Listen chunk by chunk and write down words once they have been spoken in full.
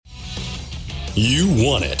You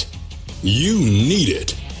want it. You need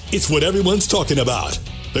it. It's what everyone's talking about.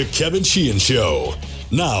 The Kevin Sheehan Show.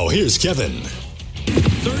 Now, here's Kevin.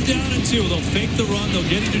 3rd down and 2. They'll fake the run. They'll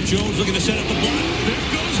get into Jones looking to set up the block. There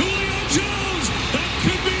goes Julio Jones. That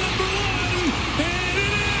could be number 1. And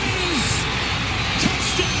it is.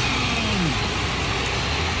 Touchdown.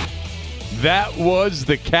 That was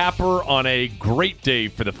the capper on a great day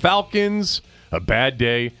for the Falcons, a bad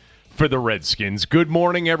day for the Redskins. Good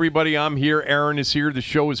morning, everybody. I'm here. Aaron is here. The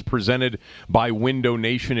show is presented by Window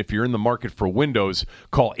Nation. If you're in the market for windows,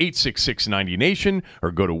 call 866-90-NATION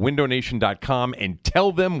or go to windownation.com and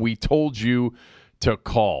tell them we told you to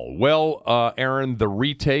call. Well, Aaron, the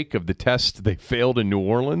retake of the test they failed in New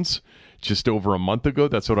Orleans just over a month ago,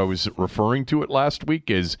 that's what I was referring to it last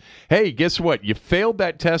week, is, hey, guess what? You failed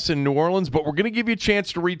that test in New Orleans, but we're going to give you a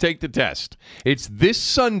chance to retake the test. It's this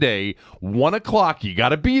Sunday, 1 o'clock. You got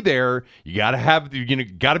to be there. You got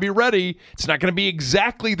to be ready. It's not going to be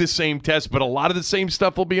exactly the same test, but a lot of the same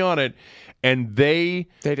stuff will be on it. And they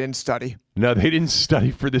didn't study. No, they didn't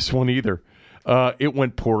study for this one either. It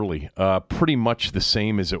went poorly, pretty much the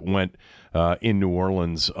same as it went in New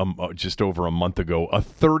Orleans just over a month ago. A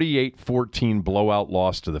 38-14 blowout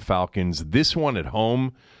loss to the Falcons. This one at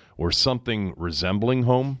home, or something resembling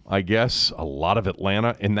home, I guess. A lot of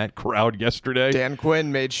Atlanta in that crowd yesterday. Dan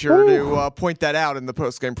Quinn made sure to point that out in the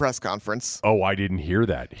post-game press conference. Oh, I didn't hear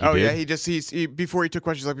that. Yeah, he before he took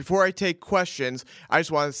questions, like, before I take questions, I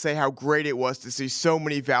just wanted to say how great it was to see so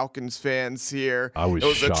many Falcons fans here. It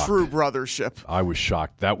was shocked. A true brothership. I was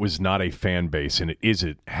shocked. That was not a fan base, and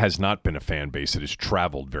it has not been a fan base. It has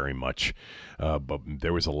traveled very much. But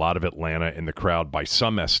there was a lot of Atlanta in the crowd. By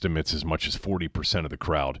some estimates, as much as 40% of the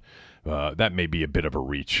crowd. That may be a bit of a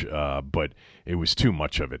reach, but it was too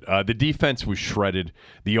much of it. The defense was shredded.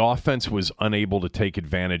 The offense was unable to take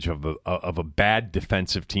advantage of a bad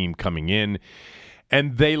defensive team coming in,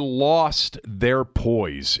 and they lost their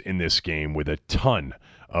poise in this game with a ton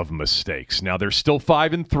of mistakes. Now, they're still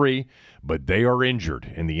 5-3, but they are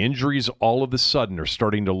injured, and the injuries all of a sudden are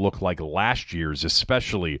starting to look like last year's,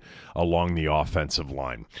 especially along the offensive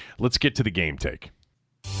line. Let's get to the game take.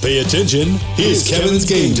 Pay attention. Here's Kevin's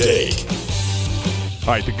game take.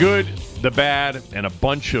 All right, the good, the bad, and a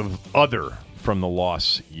bunch of other from the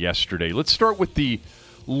loss yesterday. Let's start with the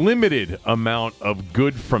limited amount of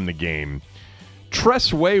good from the game.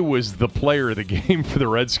 Tress Way was the player of the game for the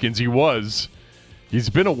Redskins. He's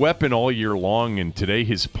been a weapon all year long, and today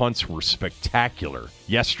his punts were spectacular.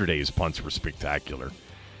 Yesterday his punts were spectacular.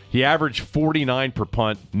 He averaged 49 per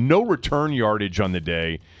punt, no return yardage on the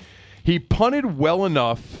day. He punted well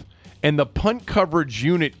enough, and the punt coverage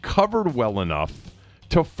unit covered well enough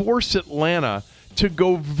to force Atlanta to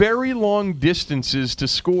go very long distances to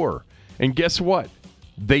score. And guess what?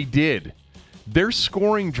 They did. Their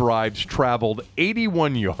scoring drives traveled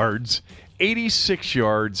 81 yards, 86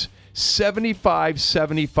 yards, 75,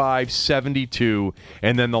 75, 72,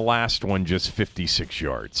 and then the last one just 56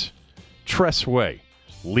 yards. Tress Way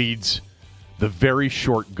leads the very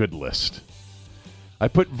short good list. I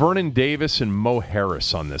put Vernon Davis and Mo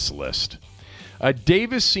Harris on this list.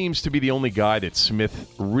 Davis seems to be the only guy that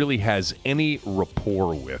Smith really has any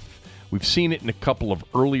rapport with. We've seen it in a couple of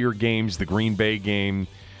earlier games, the Green Bay game.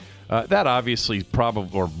 That obviously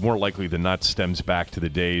probably, or more likely than not, stems back to the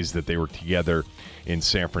days that they were together in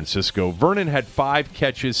San Francisco. Vernon had 5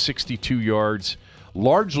 catches, 62 yards,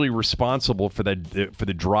 largely responsible for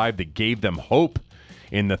the drive that gave them hope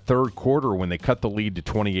in the third quarter when they cut the lead to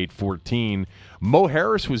 28-14. Mo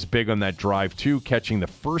Harris was big on that drive, too, catching the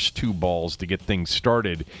first 2 balls to get things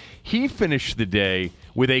started. He finished the day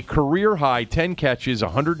with a career-high 10 catches,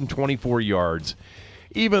 124 yards,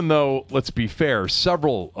 even though, let's be fair,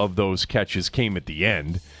 several of those catches came at the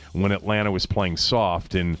end when Atlanta was playing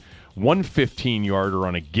soft, and one 15-yarder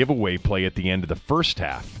on a giveaway play at the end of the first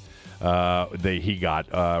half. He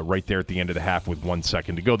got right there at the end of the half with 1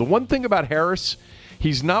 second to go. The one thing about Harris,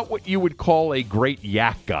 he's not what you would call a great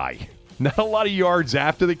yak guy. Not a lot of yards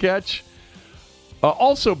after the catch.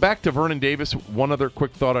 Also, back to Vernon Davis, one other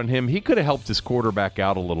quick thought on him. He could have helped his quarterback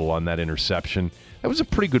out a little on that interception. That was a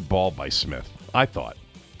pretty good ball by Smith, I thought.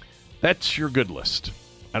 That's your good list.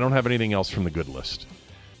 I don't have anything else from the good list.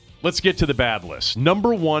 Let's get to the bad list.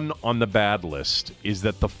 Number 1 on the bad list is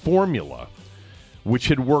that the formula, which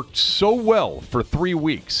had worked so well for 3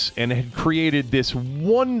 weeks and had created this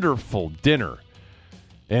wonderful dinner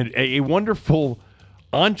and a wonderful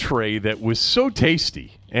entree that was so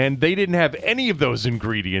tasty, and they didn't have any of those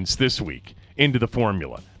ingredients this week into the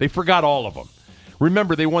formula. They forgot all of them.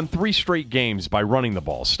 Remember, they won 3 straight games by running the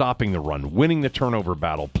ball, stopping the run, winning the turnover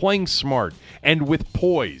battle, playing smart, and with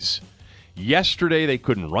poise. Yesterday, they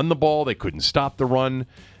couldn't run the ball. They couldn't stop the run.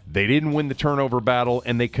 They didn't win the turnover battle,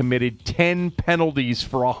 and they committed 10 penalties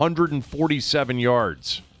for 147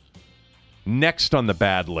 yards. Next on the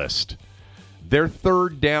bad list, their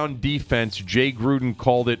third down defense, Jay Gruden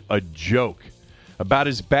called it a joke. About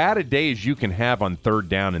as bad a day as you can have on third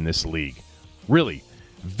down in this league. Really,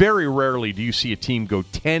 very rarely do you see a team go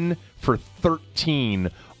 10 for 13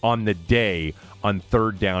 on the day on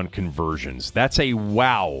third down conversions. That's a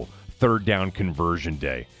wow third down conversion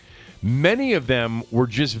day. Many of them were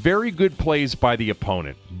just very good plays by the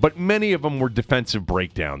opponent, but many of them were defensive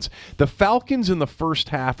breakdowns. The Falcons in the first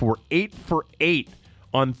half were 8 for 8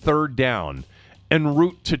 on third down, en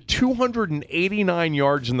route to 289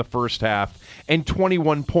 yards in the first half and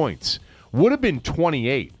 21 points. Would have been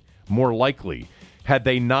 28, more likely, had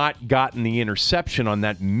they not gotten the interception on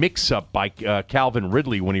that mix-up by Calvin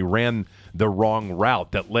Ridley when he ran the wrong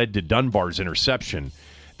route that led to Dunbar's interception.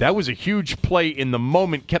 That was a huge play in the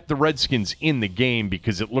moment, kept the Redskins in the game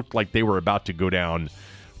because it looked like they were about to go down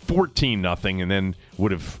 14-0 and then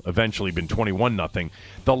would have eventually been 21-0.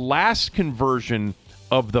 The last conversion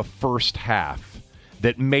of the first half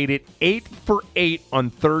that made it 8 for 8 on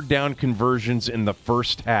third down conversions in the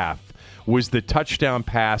first half was the touchdown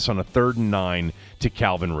pass on a 3rd and 9 to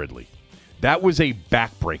Calvin Ridley. That was a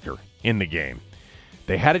backbreaker in the game.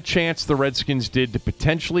 They had a chance, the Redskins did, to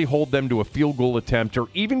potentially hold them to a field goal attempt or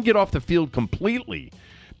even get off the field completely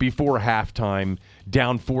before halftime,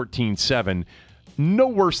 down 14-7. No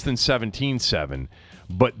worse than 17-7.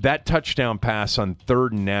 But that touchdown pass on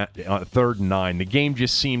 3rd and 9, the game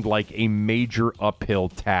just seemed like a major uphill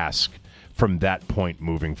task from that point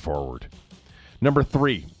moving forward. Number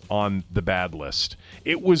 3 on the bad list.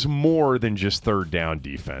 It was more than just third down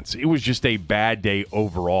defense. It was just a bad day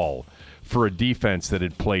overall for a defense that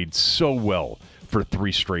had played so well for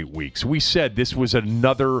 3 straight weeks. We said this was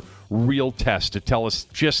another real test to tell us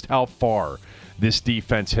just how far this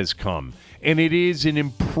defense has come. And it is an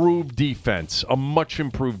improved defense, a much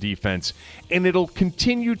improved defense, and it'll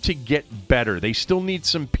continue to get better. They still need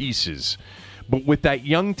some pieces. But with that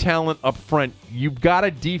young talent up front, you've got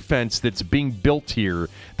a defense that's being built here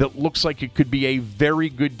that looks like it could be a very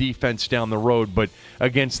good defense down the road. But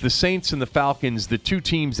against the Saints and the Falcons, the two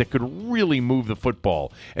teams that could really move the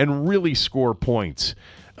football and really score points,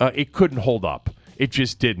 it couldn't hold up. It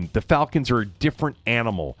just didn't. The Falcons are a different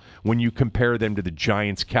animal when you compare them to the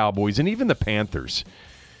Giants, Cowboys, and even the Panthers.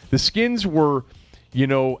 The Skins were,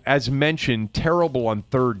 as mentioned, terrible on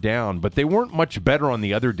third down, but they weren't much better on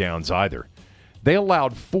the other downs either. They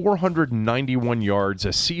allowed 491 yards,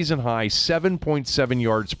 a season-high 7.7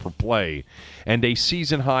 yards per play, and a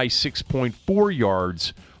season-high 6.4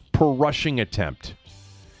 yards per rushing attempt.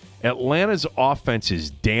 Atlanta's offense is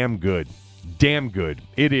damn good. Damn good.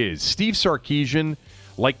 It is. Steve Sarkisian,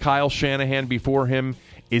 like Kyle Shanahan before him,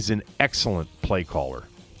 is an excellent play caller.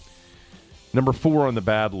 Number 4 on the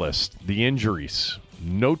bad list, the injuries.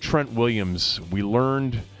 No Trent Williams. We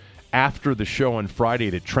learned after the show on Friday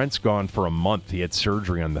that Trent's gone for a month. He had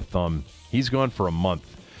surgery on the thumb. He's gone for a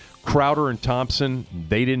month. Crowder and Thompson,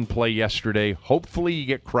 they didn't play yesterday. Hopefully you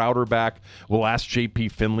get Crowder back. We'll ask J.P.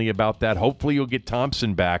 Finley about that. Hopefully you'll get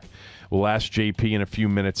Thompson back. We'll ask J.P. in a few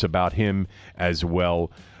minutes about him as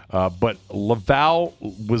well. But Laval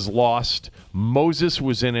was lost. Moses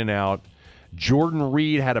was in and out. Jordan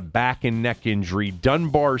Reed had a back and neck injury.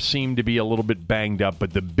 Dunbar seemed to be a little bit banged up,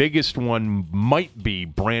 but the biggest one might be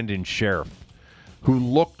Brandon Sheriff, who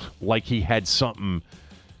looked like he had something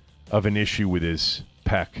of an issue with his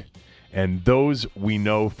pec. And those we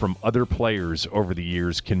know from other players over the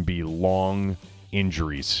years can be long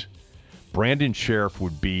injuries. Brandon Sheriff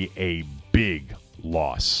would be a big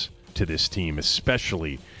loss to this team,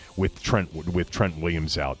 especially with Trent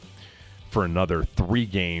Williams out for another 3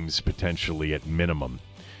 games, potentially at minimum.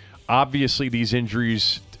 Obviously, these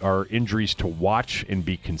injuries are injuries to watch and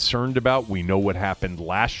be concerned about. We know what happened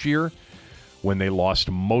last year when they lost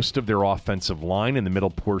most of their offensive line in the middle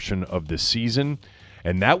portion of the season,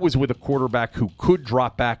 and that was with a quarterback who could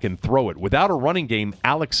drop back and throw it. Without a running game,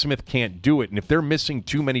 Alex Smith can't do it, and if they're missing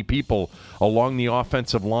too many people along the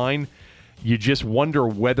offensive line, you just wonder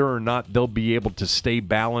whether or not they'll be able to stay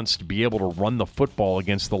balanced, be able to run the football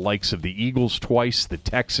against the likes of the Eagles twice, the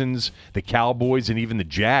Texans, the Cowboys, and even the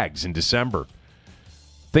Jags in December.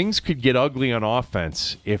 Things could get ugly on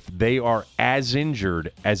offense if they are as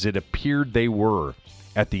injured as it appeared they were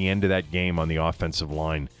at the end of that game on the offensive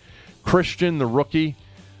line. Christian, the rookie,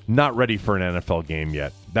 not ready for an NFL game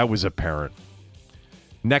yet. That was apparent.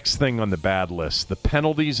 Next thing on the bad list, the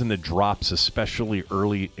penalties and the drops, especially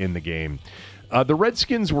early in the game. The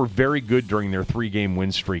Redskins were very good during their 3-game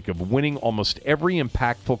win streak of winning almost every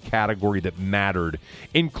impactful category that mattered,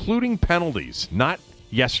 including penalties. Not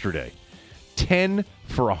yesterday. 10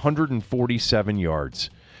 for 147 yards.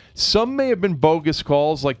 Some may have been bogus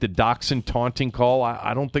calls, like the Doxson taunting call.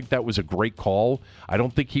 I don't think that was a great call. I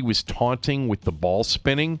don't think he was taunting with the ball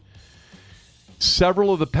spinning.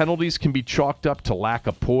 Several of the penalties can be chalked up to lack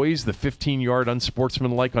of poise. The 15-yard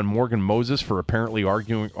unsportsmanlike on Morgan Moses for apparently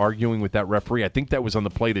arguing with that referee. I think that was on the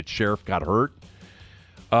play that Sheriff got hurt.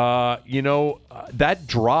 That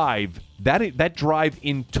drive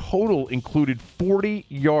in total included 40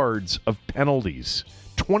 yards of penalties,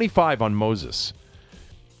 25 on Moses.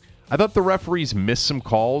 I thought the referees missed some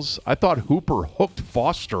calls. I thought Hooper hooked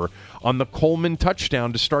Foster on the Coleman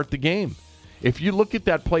touchdown to start the game. If you look at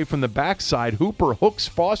that play from the backside, Hooper hooks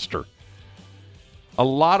Foster. A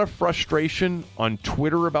lot of frustration on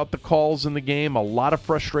Twitter about the calls in the game. A lot of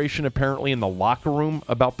frustration apparently in the locker room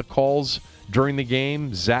about the calls during the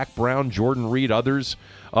game. Zach Brown, Jordan Reed, others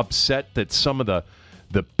upset that some of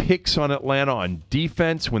the picks on Atlanta on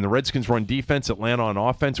defense, when the Redskins were on defense, Atlanta on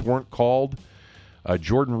offense, weren't called.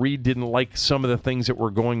 Jordan Reed didn't like some of the things that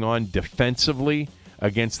were going on defensively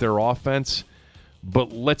against their offense.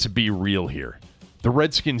 But let's be real here. The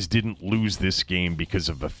Redskins didn't lose this game because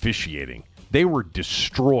of officiating. They were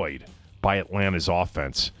destroyed by Atlanta's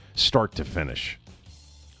offense, start to finish.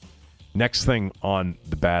 Next thing on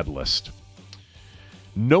the bad list.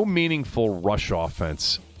 No meaningful rush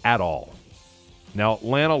offense at all. Now,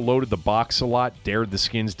 Atlanta loaded the box a lot, dared the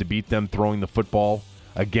Skins to beat them throwing the football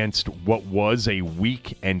against what was a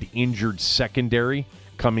weak and injured secondary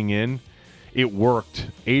coming in. It worked.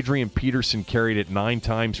 Adrian Peterson carried it 9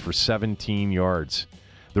 times for 17 yards.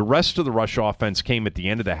 The rest of the rush offense came at the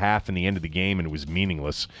end of the half and the end of the game, and it was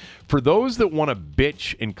meaningless. For those that want to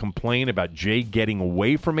bitch and complain about Jay getting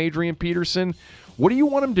away from Adrian Peterson, what do you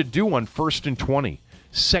want him to do on 1st and 20,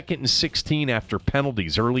 2nd and 16 after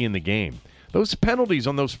penalties early in the game? Those penalties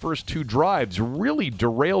on those first 2 drives really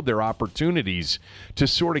derailed their opportunities to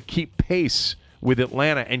sort of keep pace with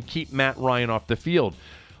Atlanta and keep Matt Ryan off the field.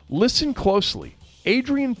 Listen closely.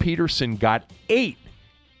 Adrian Peterson got 8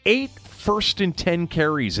 first and 10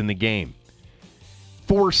 carries in the game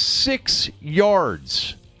for 6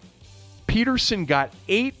 yards. Peterson got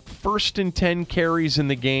 8 first and 10 carries in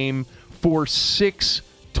the game for 6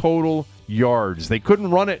 total yards. They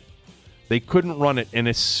couldn't run it. And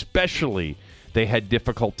especially they had a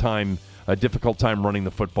difficult time running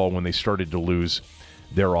the football when they started to lose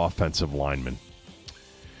their offensive linemen.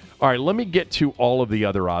 All right, let me get to all of the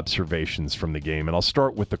other observations from the game, and I'll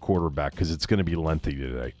start with the quarterback because it's going to be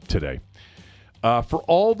lengthy today. For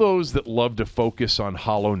all those that love to focus on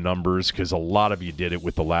hollow numbers, because a lot of you did it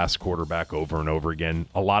with the last quarterback over and over again,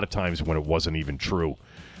 a lot of times when it wasn't even true.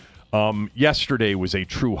 Yesterday was a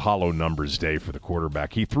true hollow numbers day for the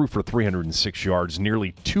quarterback. He threw for 306 yards,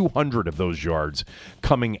 nearly 200 of those yards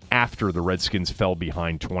coming after the Redskins fell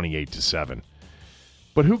behind 28-7.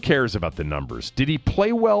 But who cares about the numbers? Did he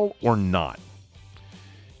play well or not?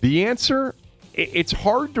 The answer, it's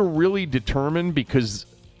hard to really determine because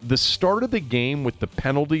the start of the game with the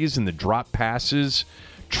penalties and the drop passes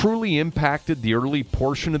truly impacted the early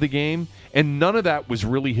portion of the game, and none of that was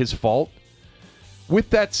really his fault. With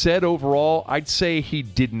that said, overall, I'd say he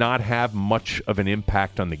did not have much of an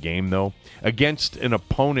impact on the game, though, against an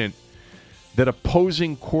opponent that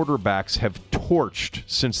opposing quarterbacks have torched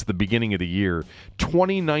since the beginning of the year.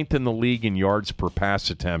 29th in the league in yards per pass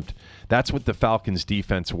attempt. That's what the Falcons'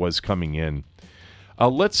 defense was coming in.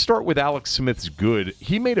 Let's start with Alex Smith's good.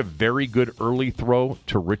 He made a very good early throw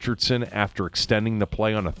to Richardson after extending the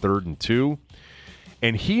play on a 3rd and 2.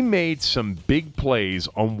 And he made some big plays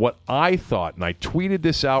on what I thought, and I tweeted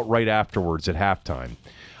this out right afterwards at halftime.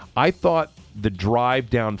 I thought the drive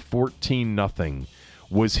down 14-0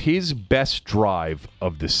 was his best drive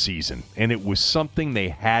of the season, and it was something they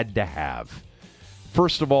had to have.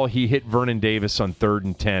 First of all, he hit Vernon Davis on 3rd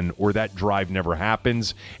and 10, or that drive never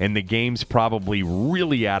happens, and the game's probably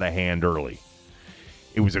really out of hand early.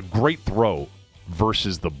 It was a great throw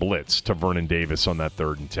versus the blitz to Vernon Davis on that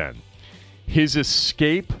 3rd and 10. His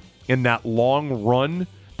escape in that long run,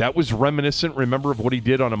 that was reminiscent, remember, of what he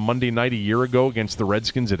did on a Monday night a year ago against the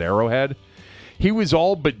Redskins at Arrowhead? He was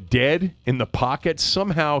all but dead in the pocket.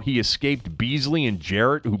 Somehow he escaped Beasley and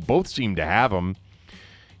Jarrett, who both seemed to have him.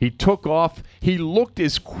 He took off. He looked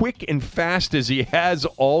as quick and fast as he has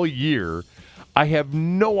all year. I have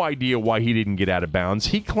no idea why he didn't get out of bounds.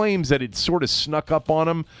 He claims that it sort of snuck up on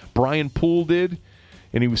him. Brian Poole did.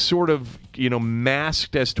 And he was sort of,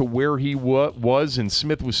 masked as to where he was, and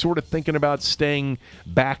Smith was sort of thinking about staying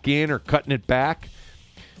back in or cutting it back.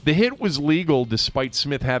 The hit was legal despite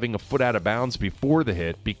Smith having a foot out of bounds before the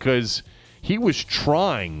hit because he was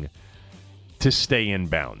trying to stay in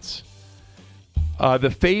bounds.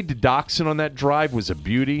 The fade to Doxson on that drive was a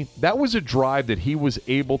beauty. That was a drive that he was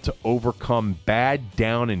able to overcome bad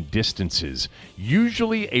down and distances,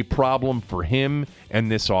 usually a problem for him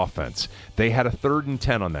and this offense. They had a 3rd and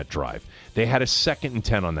 10 on that drive. They had a 2nd and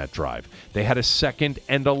 10 on that drive. They had a 2nd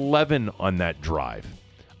and 11 on that drive.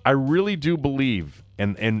 I really do believe,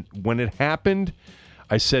 and when it happened,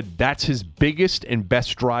 I said that's his biggest and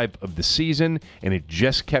best drive of the season, and it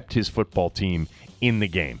just kept his football team in the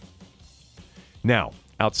game. Now,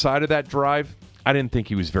 outside of that drive, I didn't think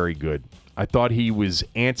he was very good. I thought he was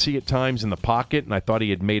antsy at times in the pocket, and I thought he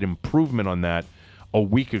had made improvement on that a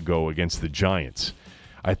week ago against the Giants.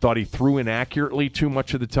 I thought he threw inaccurately too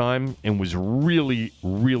much of the time and was really,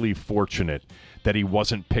 really fortunate that he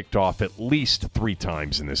wasn't picked off at least 3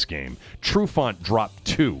 times in this game. Trufant dropped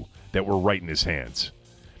 2 that were right in his hands.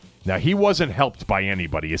 Now, he wasn't helped by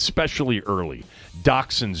anybody, especially early.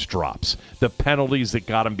 Doxson's drops, the penalties that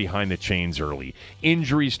got him behind the chains early,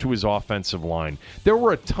 injuries to his offensive line. There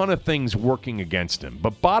were a ton of things working against him.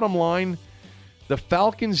 But bottom line, the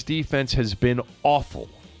Falcons' defense has been awful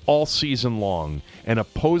all season long, and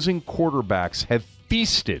opposing quarterbacks have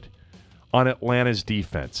feasted on Atlanta's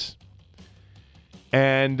defense.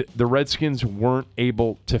 And the Redskins weren't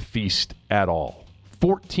able to feast at all.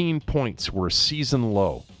 14 points were a season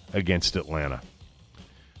low against Atlanta.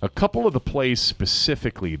 A couple of the plays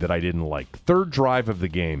specifically that I didn't like. 3rd drive of the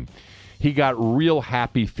game, he got real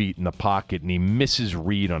happy feet in the pocket, and he misses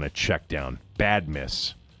Reed on a check down. Bad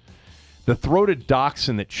miss. The throw to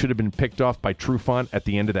Doxson that should have been picked off by Trufant at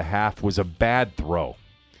the end of the half was a bad throw.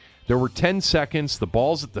 There were 10 seconds. The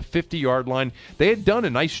ball's at the 50-yard line. They had done a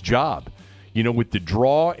nice job, with the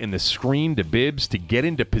draw and the screen to Bibbs to get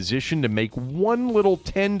into position to make one little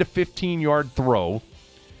 10 to 15-yard throw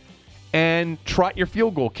and trot your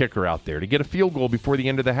field goal kicker out there to get a field goal before the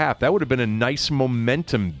end of the half. That would have been a nice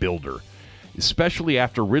momentum builder, especially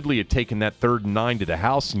after Ridley had taken that 3rd and 9 to the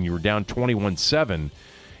house and you were down 21-7.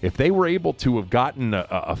 If they were able to have gotten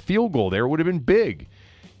a field goal there, it would have been big.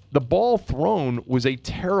 The ball thrown was a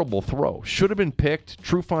terrible throw. Should have been picked.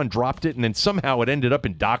 Trufant dropped it, and then somehow it ended up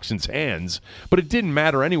in Doxson's hands. But it didn't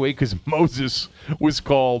matter anyway because Moses was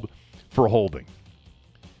called for holding.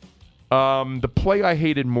 The play I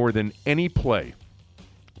hated more than any play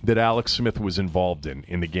that Alex Smith was involved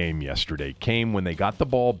in the game yesterday came when they got the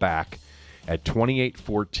ball back at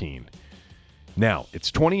 28-14. Now,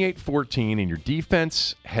 it's 28-14, and your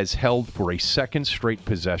defense has held for a 2nd straight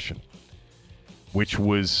possession, which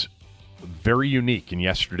was very unique in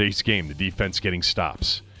yesterday's game, the defense getting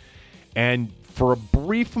stops. And for a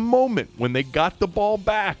brief moment when they got the ball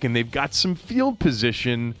back and they've got some field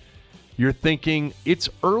position, you're thinking it's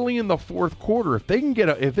early in the 4th quarter. If they can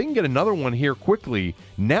get another one here quickly,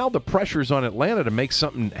 now the pressure's on Atlanta to make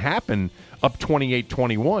something happen up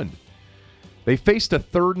 28-21. They faced a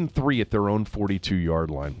 3rd and 3 at their own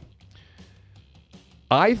 42-yard line.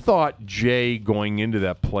 I thought Jay, going into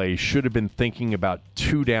that play, should have been thinking about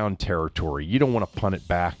 2-down territory. You don't want to punt it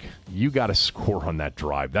back. You got to score on that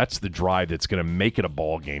drive. That's the drive that's going to make it a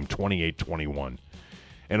ball game, 28-21.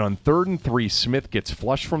 And on 3rd and 3, Smith gets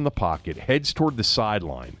flushed from the pocket, heads toward the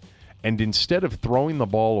sideline, and instead of throwing the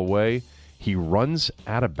ball away, he runs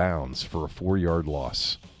out of bounds for a 4-yard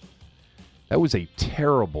loss. That was a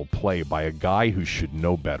terrible play by a guy who should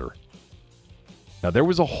know better. Now, there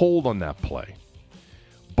was a hold on that play.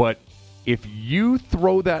 But if you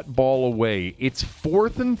throw that ball away, it's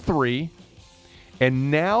 4th and 3,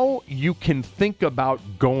 and now you can think about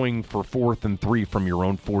going for 4th and 3 from your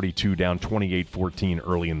own 42 down 28-14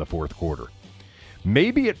 early in the 4th quarter.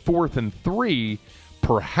 Maybe at 4th and 3,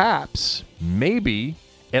 maybe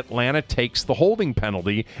Atlanta takes the holding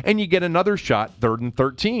penalty and you get another shot, 3rd and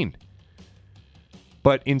 13.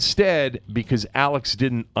 But instead, because Alex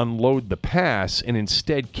didn't unload the pass and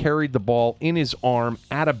instead carried the ball in his arm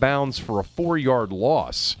out of bounds for a 4-yard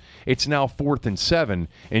loss, it's now 4th and 7,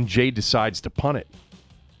 and Jay decides to punt it.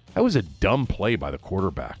 That was a dumb play by the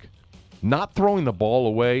quarterback. Not throwing the ball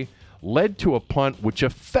away led to a punt which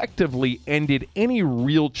effectively ended any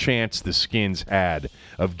real chance the Skins had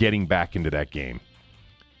of getting back into that game.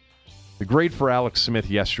 The grade for Alex Smith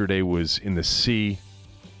yesterday was in the C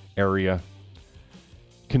area.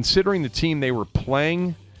 Considering the team they were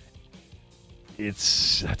playing,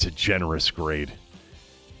 that's a generous grade.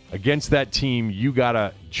 Against that team, you got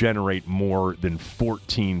to generate more than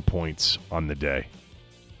 14 points on the day.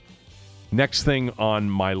 Next thing on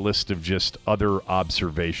my list of just other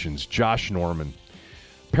observations, Josh Norman.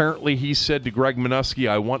 Apparently he said to Greg Minuski,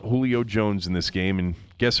 I want Julio Jones in this game, and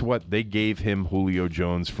guess what? They gave him Julio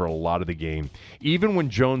Jones for a lot of the game. Even when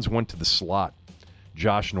Jones went to the slot,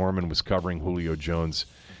 Josh Norman was covering Julio Jones,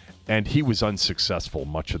 and he was unsuccessful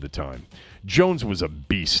much of the time. Jones was a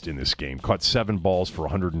beast in this game. Caught 7 balls for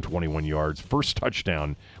 121 yards. First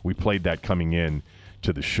touchdown, we played that coming in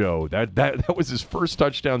to the show. That was his first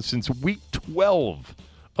touchdown since week 12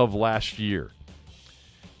 of last year.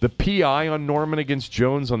 The PI on Norman against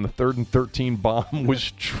Jones on the 3rd and 13 bomb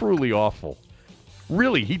was truly awful.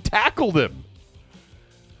 Really, he tackled him.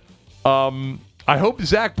 I hope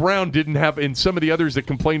Zach Brown didn't have, and some of the others that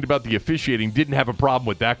complained about the officiating didn't have a problem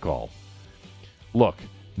with that call. Look,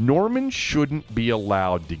 Norman shouldn't be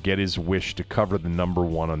allowed to get his wish to cover the number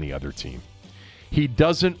 1 on the other team. He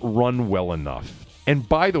doesn't run well enough. And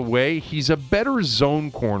by the way, he's a better zone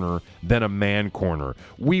corner than a man corner.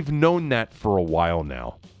 We've known that for a while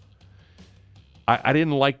now. I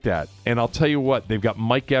didn't like that. And I'll tell you what, they've got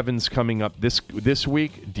Mike Evans coming up this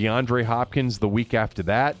week, DeAndre Hopkins the week after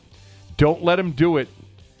that. Don't let him do it.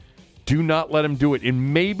 Do not let him do it.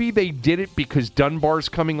 And maybe they did it because Dunbar's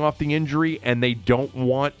coming off the injury and they don't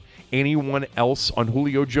want anyone else on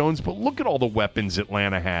Julio Jones. But look at all the weapons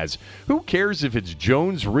Atlanta has. Who cares if it's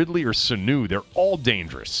Jones, Ridley, or Sanu? They're all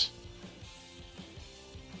dangerous.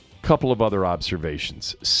 Couple of other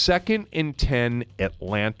observations. 2nd and 10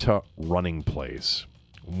 Atlanta running plays.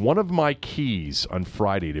 One of my keys on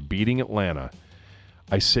Friday to beating Atlanta,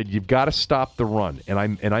 I said, you've got to stop the run. And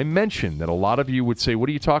I mentioned that a lot of you would say, what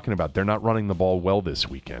are you talking about? They're not running the ball well this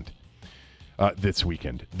year.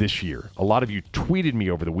 A lot of you tweeted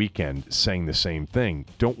me over the weekend saying the same thing.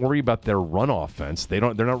 Don't worry about their run offense. They're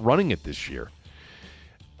not running it this year.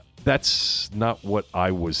 That's not what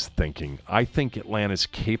I was thinking. I think Atlanta's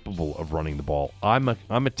capable of running the ball. I'm a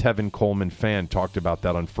Tevin Coleman fan. Talked about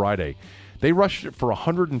that on Friday. They rushed it for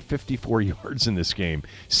 154 yards in this game,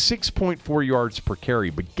 6.4 yards per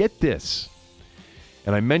carry. But get this,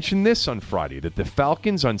 and I mentioned this on Friday, that the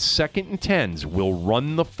Falcons on 2nd and 10s will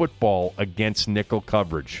run the football against nickel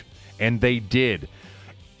coverage. And they did.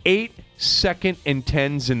 8 2nd and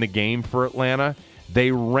 10s in the game for Atlanta.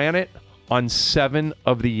 They ran it on 7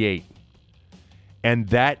 of the 8. And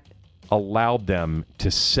that allowed them to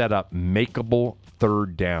set up makeable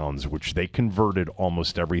third downs, which they converted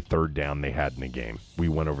almost every third down they had in the game. We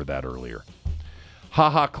went over that earlier.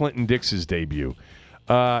 Clinton Dix's debut.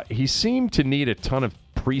 He seemed to need a ton of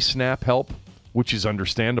pre-snap help, which is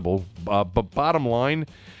understandable. But bottom line,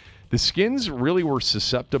 the Skins really were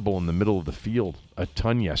susceptible in the middle of the field a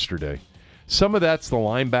ton yesterday. Some of that's the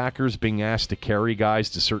linebackers being asked to carry guys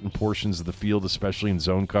to certain portions of the field, especially in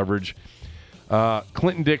zone coverage.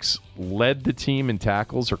 Clinton Dix led the team in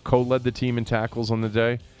tackles, or co-led the team in tackles on the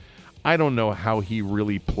day. I don't know how he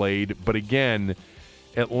really played, but again,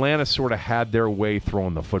 Atlanta sort of had their way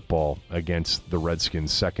throwing the football against the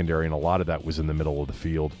Redskins secondary, and a lot of that was in the middle of the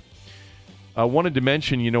field. I wanted to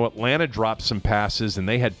mention, Atlanta dropped some passes, and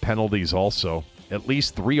they had penalties also. At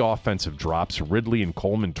least 3 offensive drops, Ridley and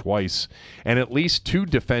Coleman twice, and at least 2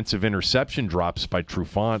 defensive interception drops by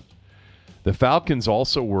Trufant. The Falcons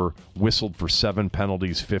also were whistled for 7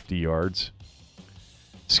 penalties, 50 yards.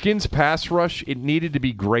 Skins pass rush, it needed to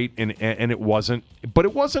be great, and it wasn't. But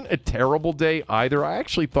it wasn't a terrible day either. I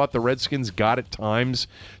actually thought the Redskins got at times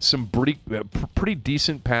some pretty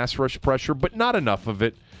decent pass rush pressure, but not enough of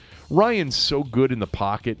it. Ryan's so good in the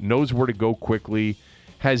pocket, knows where to go quickly,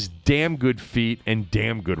 has damn good feet and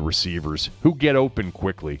damn good receivers who get open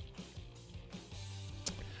quickly.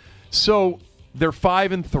 So they're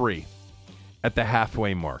 5-3 at the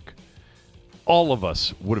halfway mark. All of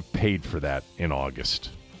us would have paid for that in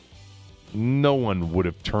August. No one would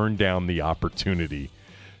have turned down the opportunity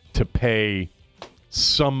to pay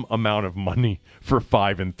some amount of money for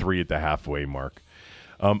 5-3 at the halfway mark.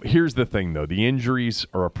 Here's the thing, though. The injuries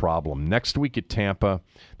are a problem. Next week at Tampa,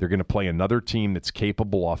 they're going to play another team that's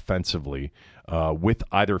capable offensively with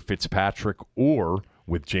either Fitzpatrick or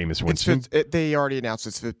with Jameis Winston. They already announced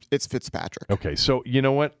it's Fitzpatrick. Okay, so you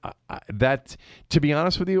know what? To be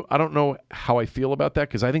honest with you, I don't know how I feel about that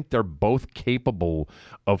because I think they're both capable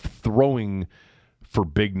of throwing for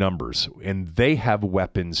big numbers, and they have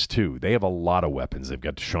weapons too. They have a lot of weapons. They've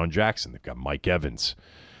got Deshaun Jackson. They've got Mike Evans.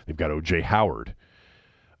 They've got O.J. Howard.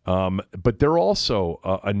 But they're also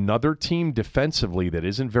another team defensively that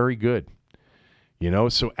isn't very good.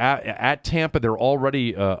 So at Tampa, they're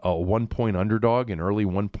already a 1-point underdog, an early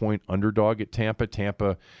 1-point underdog at Tampa.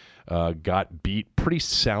 Tampa got beat pretty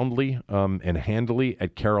soundly and handily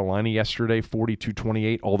at Carolina yesterday,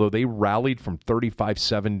 42-28, although they rallied from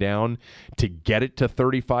 35-7 down to get it to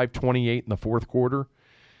 35-28 in the fourth quarter.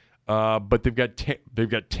 But they've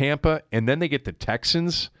got Tampa, and then they get the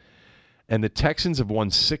Texans. and the Texans have won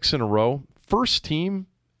 6 in a row. First team,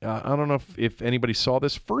 I don't know if anybody saw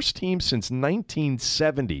this, first team since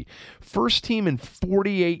 1970. First team in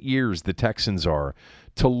 48 years, the Texans are,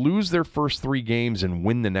 to lose their first 3 games and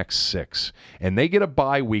win the next 6. And they get a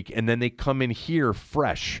bye week, and then they come in here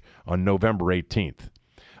fresh on November 18th.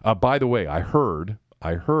 By the way, I heard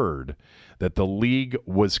that the league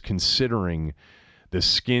was considering the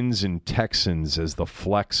Skins and Texans as the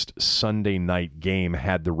flexed Sunday night game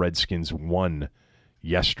had the Redskins won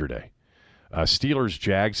yesterday.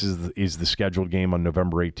 Steelers-Jags is the scheduled game on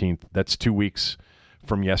November 18th. That's 2 weeks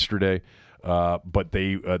from yesterday. But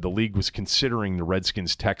the league was considering the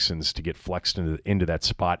Redskins-Texans to get flexed into that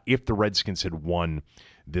spot if the Redskins had won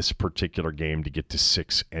this particular game to get to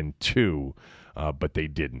 6-2. But they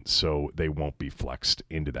didn't, so they won't be flexed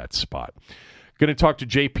into that spot. Going to talk to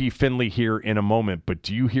J.P. Finley here in a moment, but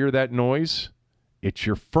do you hear that noise? It's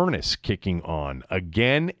your furnace kicking on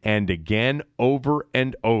again and again, over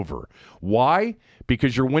and over. Why?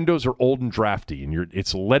 Because your windows are old and drafty, and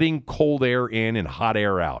it's letting cold air in and hot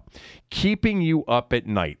air out, keeping you up at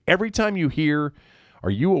night. Every time you hear, are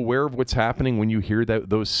you aware of what's happening when you hear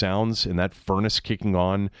those sounds and that furnace kicking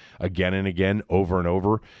on again and again, over and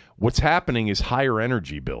over? What's happening is higher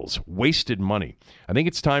energy bills, wasted money. I think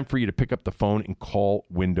it's time for you to pick up the phone and call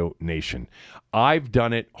Window Nation. I've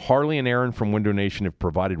done it. Harley and Aaron from Window Nation have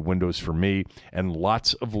provided windows for me and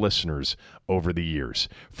lots of listeners over the years.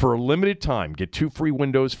 For a limited time, get 2 free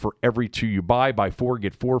windows for every 2 you buy. Buy 4,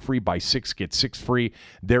 get 4 free. Buy 6, get 6 free.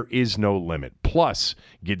 There is no limit. Plus,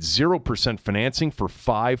 get 0% financing for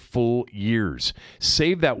 5 full years.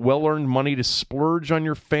 Save that well-earned money to splurge on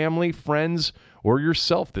your family, friends, or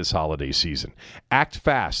yourself this holiday season. Act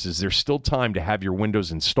fast, as there's still time to have your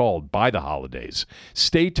windows installed by the holidays.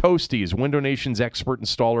 Stay toasty as Window Nation's expert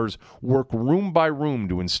installers work room by room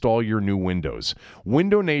to install your new windows.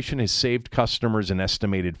 Window Nation has saved customers an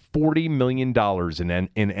estimated $40 million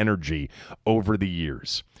in energy over the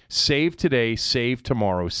years. Save today, save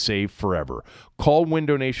tomorrow, save forever. Call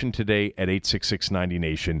Window Nation today at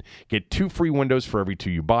 866-90-NATION. Get 2 free windows for every 2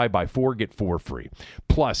 you buy. Buy 4, get 4 free.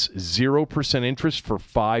 Plus 0% interest for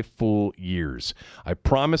 5 full years. I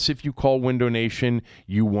promise if you call Window Nation,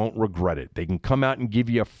 you won't regret it. They can come out and give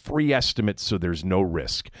you a free estimate so there's no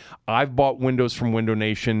risk. I've bought windows from Window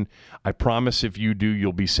Nation. I promise if you do,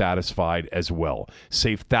 you'll be satisfied as well.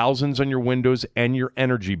 Save thousands on your windows and your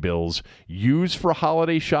energy bills. Use for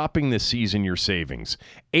holiday shopping this season your savings.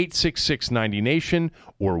 866-90-NATION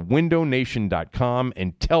or windownation.com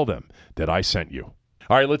and tell them that I sent you.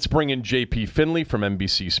 All right, let's bring in J.P. Finley from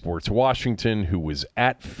NBC Sports Washington, who was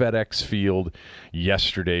at FedEx Field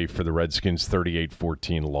yesterday for the Redskins'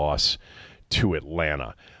 38-14 loss to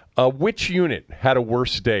Atlanta. Which unit had a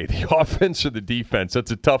worse day, the offense or the defense?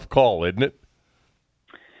 That's a tough call, isn't it?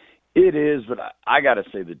 It is, but I got to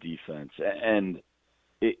say the defense. And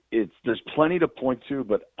there's plenty to point to,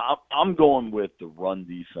 but I'm going with the run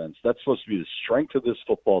defense. That's supposed to be the strength of this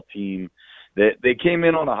football team. They came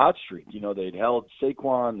in on a hot streak. You know, they'd held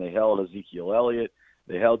Saquon, they held Ezekiel Elliott,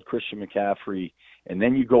 they held Christian McCaffrey, and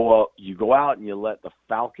then you go out and you let the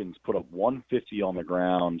Falcons put up 150 on the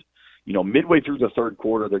ground. You know, midway through the third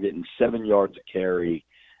quarter, they're getting 7 yards a carry.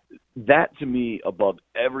 That, to me, above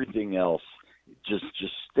everything else, just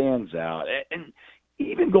stands out. And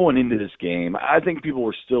even going into this game, I think people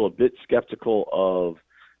were still a bit skeptical of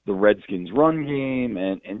the Redskins' run game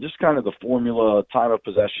and just kind of the formula, time of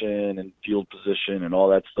possession and field position and all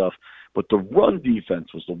that stuff. But the run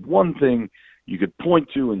defense was the one thing you could point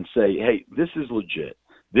to and say, hey, this is legit.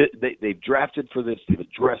 They've drafted for this. They've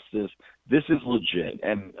addressed this. This is legit.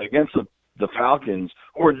 And against the Falcons,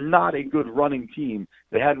 who are not a good running team,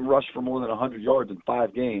 they hadn't rushed for more than 100 yards in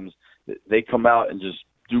 5 games. They come out and just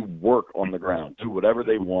do work on the ground, do whatever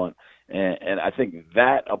they want. And I think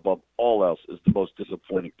that, above all else, is the most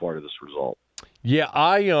disappointing part of this result. Yeah,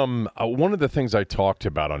 one of the things I talked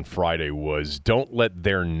about on Friday was don't let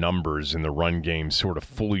their numbers in the run game sort of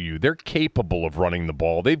fool you. They're capable of running the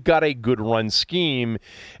ball. They've got a good run scheme,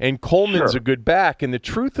 and Coleman's a good back. And the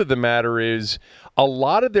truth of the matter is a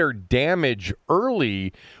lot of their damage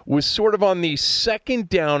early was sort of on these second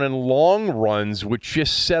down and long runs, which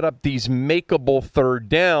just set up these makeable third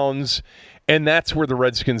downs. And that's where the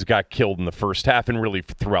Redskins got killed in the first half and really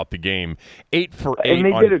throughout the game. 8 for 8. And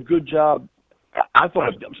they did a good job. I'm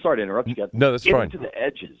sorry to interrupt you guys. No, that's fine. To the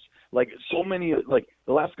edges. Like so many, like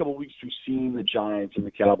the last couple of weeks we've seen the Giants and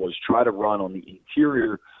the Cowboys try to run on the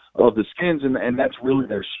interior of the Skins, and that's really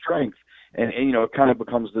their strength. And you know, it kind of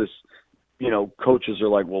becomes this, you know, coaches are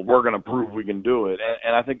like, well, we're going to prove we can do it.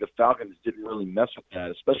 And I think the Falcons didn't really mess with that,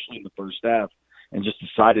 especially in the first half, and just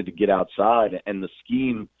decided to get outside. And the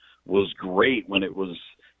scheme was great when it was,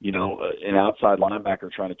 an outside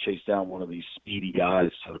linebacker trying to chase down one of these speedy guys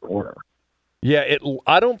to the corner. Yeah,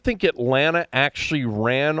 I don't think Atlanta actually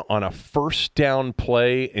ran on a first down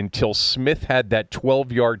play until Smith had that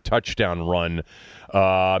 12-yard touchdown run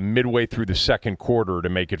midway through the second quarter to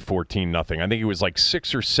make it 14-0. I think it was like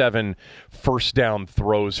 6 or 7 first down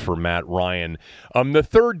throws for Matt Ryan. The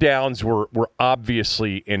third downs were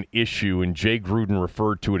obviously an issue, and Jay Gruden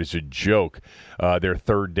referred to it as a joke, their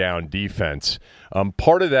third down defense.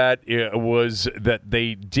 Part of that was that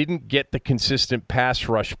they didn't get the consistent pass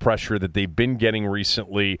rush pressure that they've been getting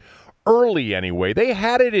recently, early anyway. They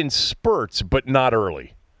had it in spurts, but not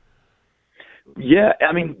early. Yeah,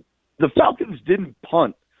 I mean, the Falcons didn't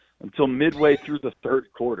punt until midway through the third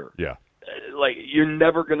quarter. Yeah. Like, you're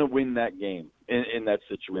never going to win that game in that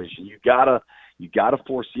situation. You gotta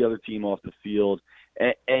force the other team off the field.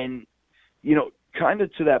 And kind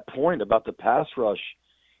of to that point about the pass rush,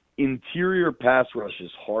 interior pass rush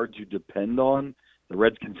is hard to depend on. The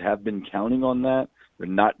Redskins have been counting on that. They're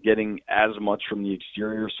not getting as much from the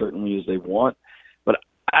exterior, certainly, as they want. But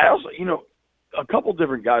I also, a couple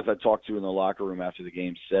different guys I talked to in the locker room after the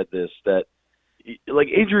game said this, that like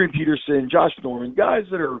Adrian Peterson, Josh Norman, guys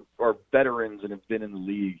that are veterans and have been in the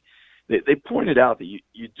league, they pointed out that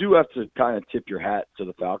you do have to kind of tip your hat to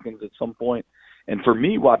the Falcons at some point. And for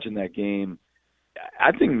me, watching that game,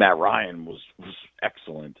 I think Matt Ryan was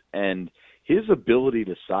excellent, and his ability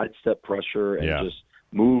to sidestep pressure and just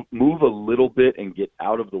move a little bit and get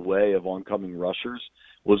out of the way of oncoming rushers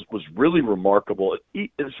was really remarkable,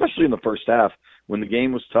 especially in the first half when the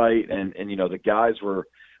game was tight and the guys were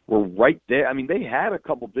right there. I mean, they had a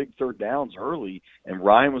couple big third downs early, and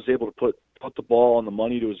Ryan was able to put the ball on the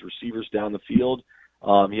money to his receivers down the field.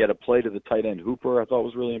 He had a play to the tight end Hooper I thought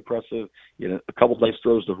was really impressive. He had a couple nice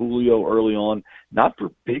throws to Julio early on, not for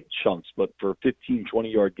big chunks, but for 15,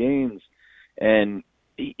 20-yard gains. And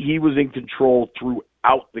he was in control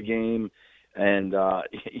throughout the game. And,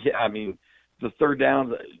 I mean, the third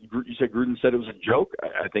down, you said Gruden said it was a joke.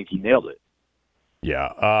 I think he nailed it. Yeah,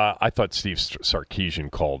 I thought Steve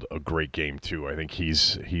Sarkisian called a great game, too. I think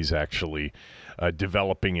he's actually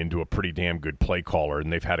developing into a pretty damn good play caller,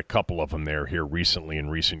 and they've had a couple of them there here recently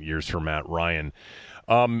in recent years for Matt Ryan.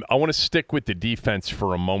 I want to stick with the defense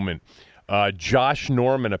for a moment. Josh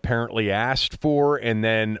Norman apparently asked for and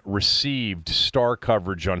then received star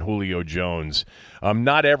coverage on Julio Jones.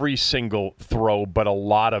 Not every single throw, but a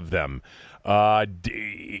lot of them.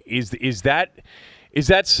 Is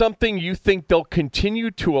that something you think they'll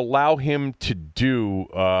continue to allow him to do,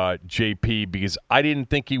 JP? Because I didn't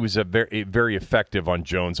think he was very effective on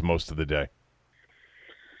Jones most of the day.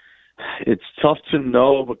 It's tough to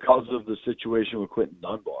know because of the situation with Quentin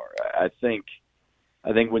Dunbar. I think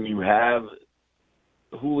when you have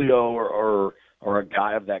Julio or a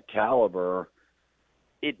guy of that caliber,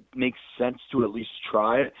 it makes sense to at least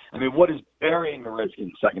try it. I mean, what is burying the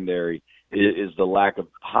Redskins secondary is the lack of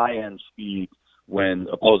high-end speed when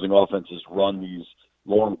opposing offenses run these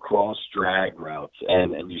long cross drag routes.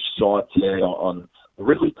 And you saw it today on the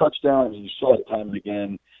Ridley touchdown, and you saw it time and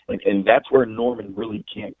again. And that's where Norman really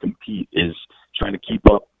can't compete, is trying to keep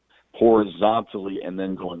up horizontally and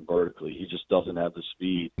then going vertically. He just doesn't have the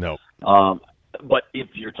speed. No. But if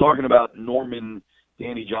you're talking about Norman,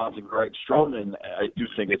 Danny Johnson, Greg Stroman, I do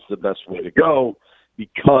think it's the best way to go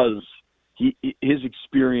because his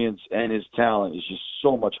experience and his talent is just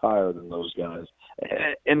so much higher than those guys.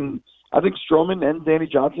 And I think Stroman and Danny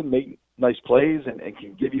Johnson make nice plays and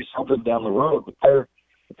can give you something down the road. But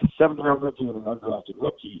it's a 7th-round rookie and an undrafted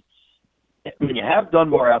rookie. When you have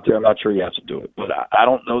Dunbar out there, I'm not sure you have to do it. But I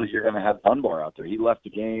don't know that you're going to have Dunbar out there. He left the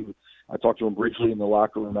game. I talked to him briefly in the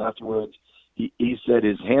locker room afterwards. He said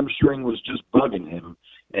his hamstring was just bugging him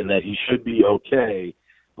and that he should be okay.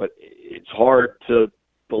 But it's hard to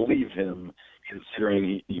believe him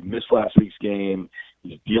considering he missed last week's game.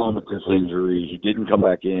 He's dealing with this injury. He didn't come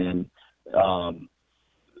back in.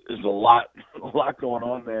 There's a lot going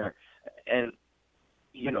on there. And,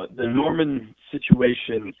 the Norman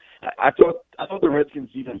situation, I thought the Redskins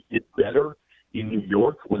even did better in New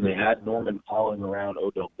York when they had Norman following around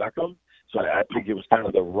Odell Beckham. So I think it was kind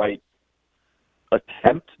of the right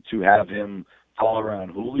attempt to have him follow around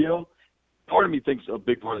Julio. Part of me thinks a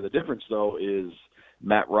big part of the difference, though, is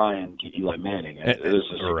Matt Ryan to Eli Manning. There's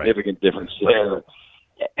a significant difference there.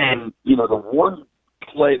 And, the one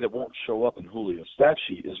play that won't show up in Julio's stat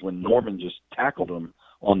sheet is when Norman just tackled him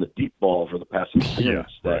on the deep ball for the passing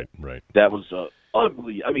interference. Right. That was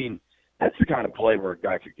ugly. I mean, that's the kind of play where a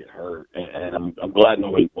guy could get hurt, and I'm glad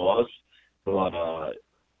nobody was. But,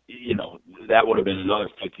 that would have been another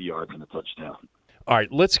 50 yards and a touchdown. All right,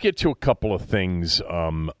 let's get to a couple of things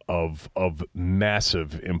of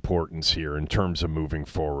massive importance here in terms of moving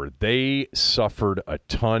forward. They suffered a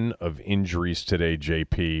ton of injuries today,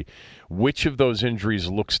 JP. Which of those injuries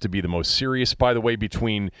looks to be the most serious? By the way,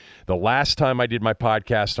 between the last time I did my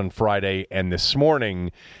podcast on Friday and this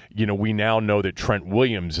morning, we now know that Trent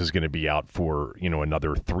Williams is going to be out for,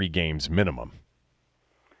 another 3 games minimum.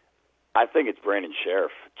 I think it's Brandon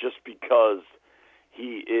Sheriff, just because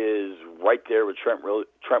he is right there with Trent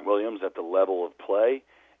Williams at the level of play,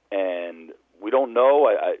 and we don't know.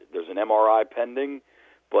 There's an MRI pending,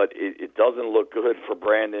 but it doesn't look good for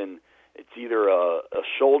Brandon. It's either a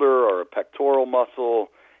shoulder or a pectoral muscle,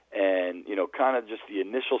 and kind of just the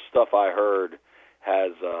initial stuff I heard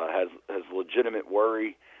has legitimate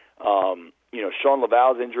worry. Sean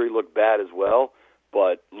Laval's injury looked bad as well,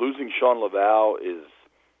 but losing Sean Laval is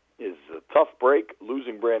a tough break.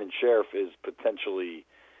 Losing Brandon Sheriff is potentially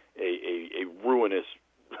a ruinous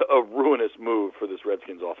move for this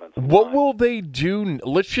Redskins offense. What will they do?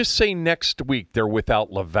 Let's just say next week they're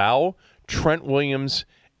without Laval, Trent Williams,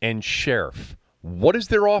 and Sheriff. What does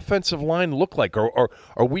their offensive line look like? Or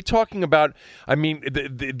are we talking about? I mean,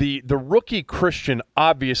 the rookie Christian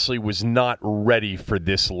obviously was not ready for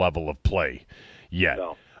this level of play yet.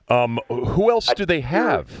 No. Who else do they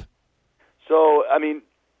have? So, I mean,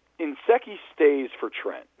 Inseki stays for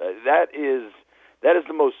Trent. That is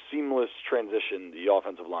the most seamless transition the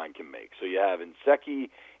offensive line can make. So you have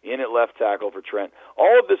Inseki in at left tackle for Trent.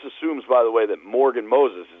 All of this assumes, by the way, that Morgan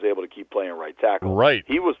Moses is able to keep playing right tackle. Right.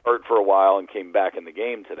 He was hurt for a while and came back in the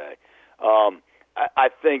game today. I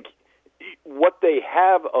think what they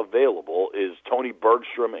have available is Tony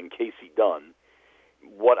Bergstrom and Casey Dunn.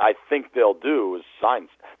 What I think they'll do is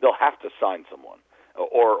they'll have to sign someone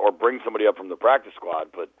or bring somebody up from the practice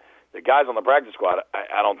squad, but the guys on the practice squad,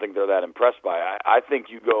 I don't think they're that impressed by. I think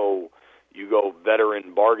you go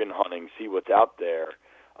veteran bargain hunting, see what's out there.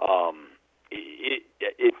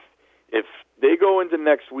 If they go into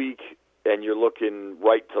next week and you're looking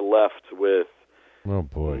right to left with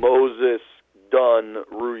Moses, Dunn,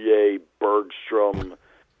 Rouillet, Bergstrom,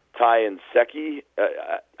 Ty, and Secchi,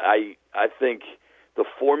 I think the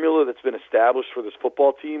formula that's been established for this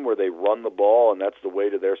football team, where they run the ball and that's the way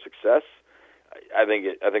to their success, I think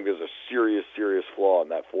there's a serious flaw in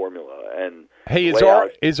that formula. And hey,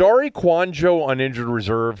 is Ari Kwanjo on injured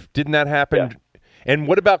reserve? Didn't that happen? Yeah. And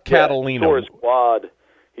what about Catalina?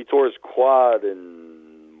 He tore his quad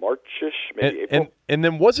in March-ish, maybe April. And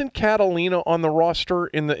then wasn't Catalina on the roster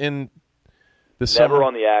in the summer? Never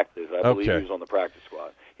on the active. I believe he was on the practice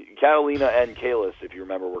squad. Catalina and Kalis, if you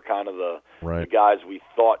remember, were kind of the guys we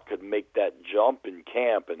thought could make that jump in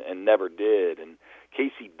camp and never did. And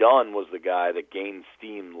Casey Dunn was the guy that gained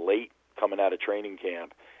steam late coming out of training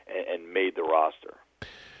camp and made the roster.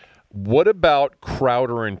 What about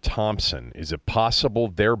Crowder and Thompson? Is it possible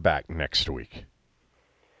they're back next week?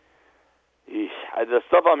 The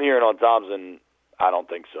stuff I'm hearing on Thompson, I don't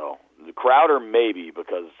think so. The Crowder, maybe,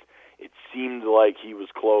 because it seemed like he was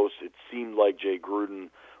close. It seemed like Jay Gruden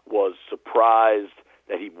was surprised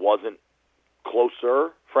that he wasn't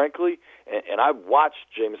closer, frankly. And I watched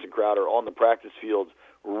Jamison Crowder on the practice field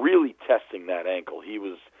really testing that ankle. He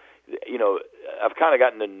was, I've kind of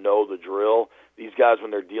gotten to know the drill. These guys,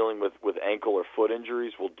 when they're dealing with ankle or foot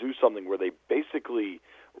injuries, will do something where they basically,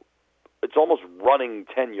 it's almost running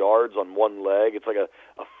 10 yards on one leg. It's like a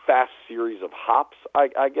fast series of hops,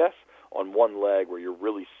 I guess, on one leg, where you're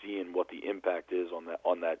really seeing what the impact is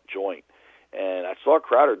on that joint. And I saw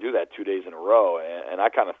Crowder do that 2 days in a row, and I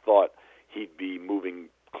kind of thought he'd be moving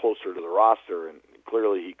closer to the roster, and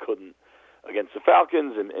clearly he couldn't against the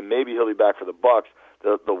Falcons, and maybe he'll be back for the Bucs.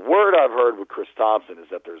 The word I've heard with Chris Thompson is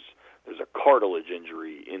that there's a cartilage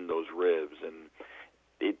injury in those ribs, and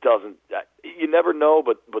it doesn't. You never know,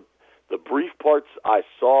 but the brief parts I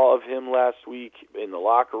saw of him last week in the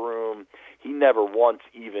locker room, he never once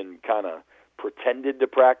even kind of pretended to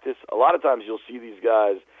practice. A lot of times you'll see these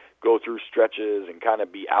guys go through stretches and kind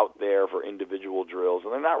of be out there for individual drills,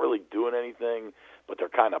 and they're not really doing anything, but they're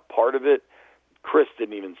kind of part of it. Chris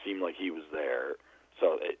didn't even seem like he was there.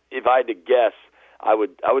 So if I had to guess, I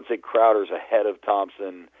would say Crowder's ahead of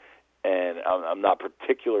Thompson, and I'm not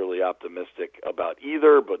particularly optimistic about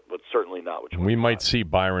either, but certainly not which one. We might see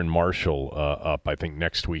Byron Marshall up. I think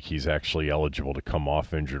next week he's actually eligible to come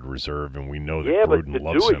off injured reserve, and we know that Gruden loves him. Yeah,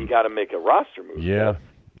 but to do it, you got to make a roster move. Yeah.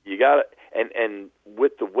 You got to, and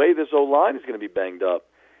with the way this O-line is going to be banged up,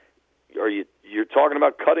 you're talking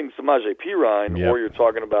about cutting Samaje Perine, or you're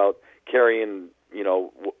talking about carrying,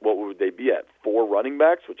 what would they be at? 4 running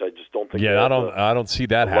backs, which I just don't think. Yeah, I don't see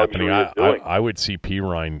that happening. I would see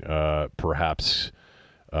Perine perhaps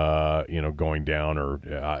going down or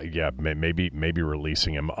maybe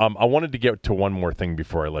releasing him. I wanted to get to one more thing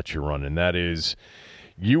before I let you run, and that is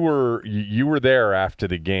you were there after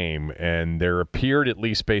the game, and there appeared, at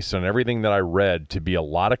least based on everything that I read, to be a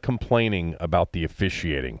lot of complaining about the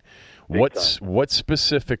officiating. What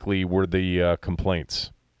specifically were the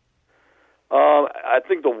complaints? I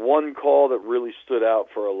think the one call that really stood out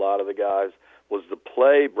for a lot of the guys was the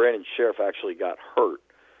play Brandon Sheriff actually got hurt.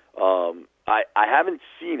 I haven't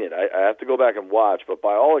seen it. I have to go back and watch, but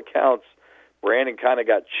by all accounts, Brandon kind of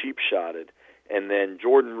got cheap-shotted, and then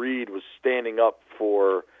Jordan Reed was standing up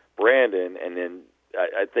for Brandon, and then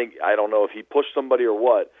I don't know if he pushed somebody or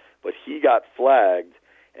what, but he got flagged,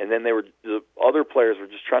 and then the other players were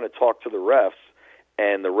just trying to talk to the refs,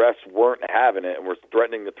 and the refs weren't having it and were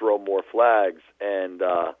threatening to throw more flags. And,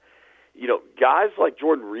 guys like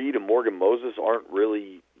Jordan Reed and Morgan Moses aren't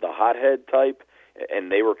really the hothead type,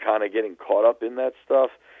 and they were kind of getting caught up in that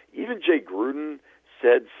stuff. Even Jay Gruden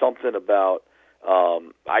said something about,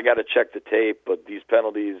 I got to check the tape, but these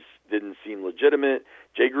penalties didn't seem legitimate.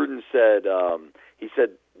 Jay Gruden said, he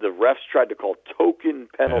said the refs tried to call token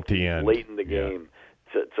penalties late in the game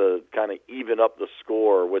to kind of even up the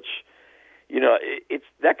score, which, it's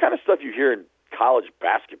that kind of stuff you hear in college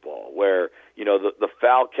basketball where, the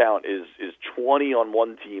foul count is 20 on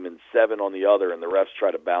one team and 7 on the other, and the refs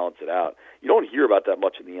try to balance it out. You don't hear about that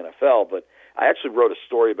much in the NFL, but I actually wrote a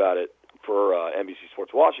story about it for NBC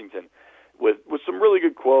Sports Washington with some really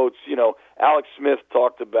good quotes. Alex Smith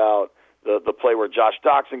talked about the play where Josh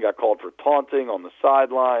Doxson got called for taunting on the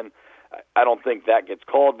sideline. I don't think that gets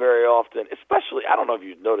called very often, especially, I don't know if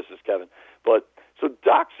you've noticed this, Kevin, but so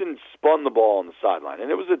Doxson spun the ball on the sideline,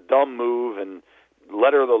 and it was a dumb move, and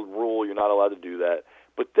letter of the rule, you're not allowed to do that.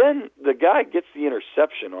 But then the guy gets the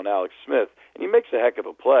interception on Alex Smith, and he makes a heck of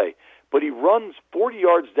a play. But he runs 40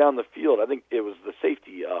 yards down the field. I think it was the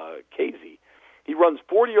safety, Casey. He runs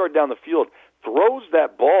 40 yards down the field, throws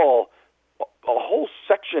that ball a whole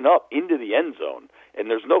section up into the end zone, and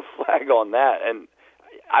there's no flag on that. And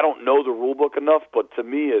I don't know the rule book enough, but to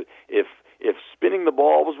me, if spinning the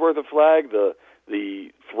ball was worth a flag, the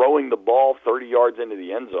throwing the ball 30 yards into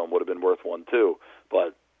the end zone would have been worth one too.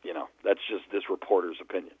 But that's just this reporter's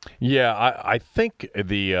opinion. Yeah, I think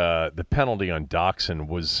the penalty on Doxson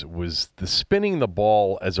was the spinning the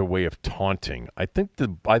ball as a way of taunting. I think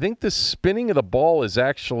the spinning of the ball is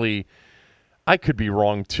actually, I could be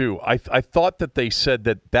wrong too. I thought that they said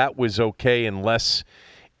that was okay unless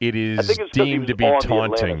it is deemed to be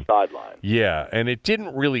taunting. Yeah, and it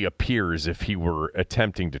didn't really appear as if he were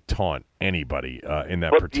attempting to taunt anybody in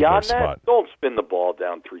that particular spot. That, don't spin the ball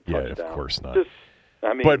down 3 touchdowns. Yeah, of course not.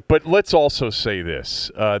 But let's also say this: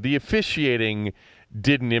 the officiating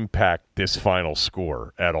didn't impact this final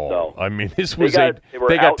score at all. No. I mean, this was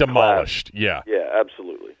they got demolished. Yeah,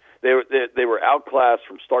 absolutely. They were outclassed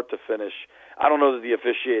from start to finish. I don't know that the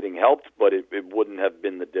officiating helped, but it wouldn't have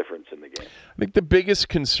been the difference in the game. I think the biggest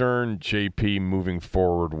concern, JP, moving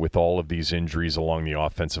forward with all of these injuries along the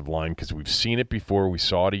offensive line, because we've seen it before, we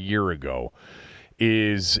saw it a year ago,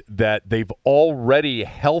 is that they've already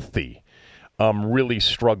healthy really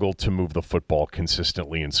struggled to move the football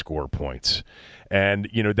consistently and score points. And,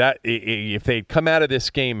 that if they'd come out of this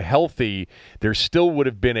game healthy, there still would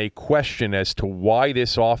have been a question as to why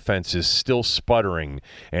this offense is still sputtering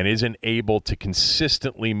and isn't able to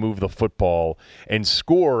consistently move the football and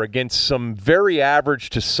score against some very average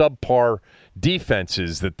to subpar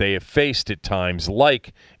defenses that they have faced at times,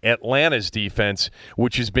 like Atlanta's defense,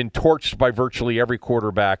 which has been torched by virtually every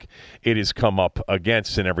quarterback it has come up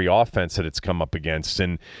against and every offense that it's come up against.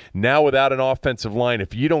 And now without an offensive line,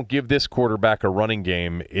 if you don't give this quarterback a running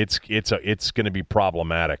game, it's going to be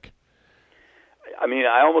problematic. I mean,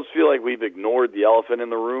 I almost feel like we've ignored the elephant in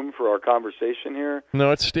the room for our conversation here.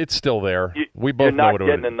 No, it's still there. We both know what it is.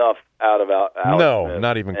 You're not getting enough out of Alex Smith.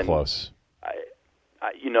 Not even close.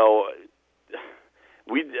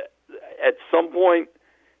 We at some point,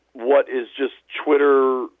 what is just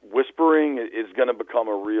Twitter whispering is going to become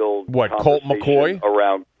a real Colt McCoy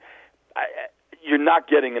around. You're not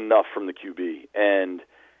getting enough from the QB, and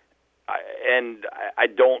I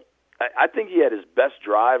don't. I think he had his best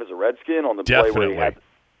drive as a Redskin on the play where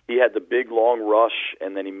he had the big long rush,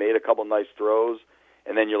 and then he made a couple nice throws,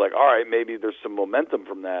 and then you're like, all right, maybe there's some momentum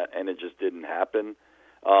from that, and it just didn't happen.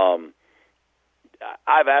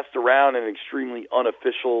 I've asked around in extremely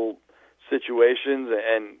unofficial situations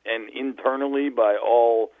and internally by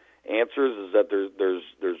all answers is that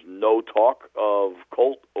there's no talk of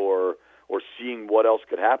Colt or seeing what else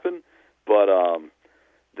could happen, but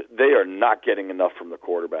they are not getting enough from the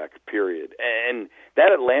quarterback, period. And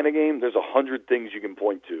that Atlanta game, there's 100 things you can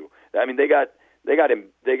point to. I mean, they got they got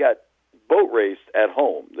boat raced at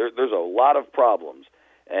home. There's a lot of problems,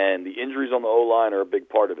 and the injuries on the O-line are a big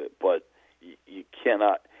part of it. But you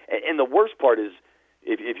cannot. And the worst part is,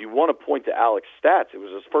 if you want to point to Alex's stats, it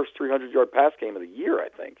was his first 300-yard pass game of the year, I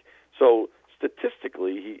think. So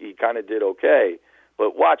statistically, he kind of did okay.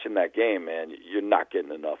 But watching that game, man, you're not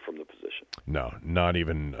getting enough from the position. No, not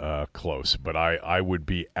even close. But I would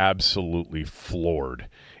be absolutely floored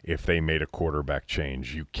if they made a quarterback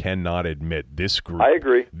change. You cannot admit this group. I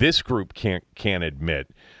agree. This group can't admit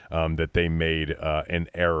that they made an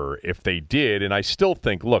error. If they did, and I still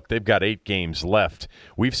think, look, they've got 8 games left.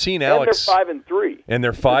 We've seen Alex. And they're 5-3. And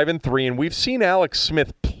they're 5-3, and we've seen Alex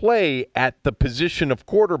Smith play at the position of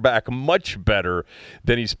quarterback much better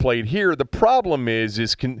than he's played here. The problem is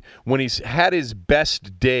when he's had his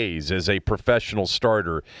best days as a professional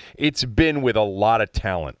starter, it's been with a lot of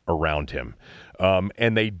talent around him.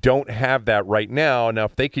 And they don't have that right now. Now,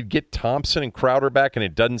 if they could get Thompson and Crowder back, and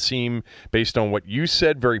it doesn't seem, based on what you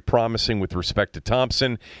said, very promising with respect to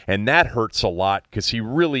Thompson, and that hurts a lot because he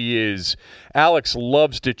really is. Alex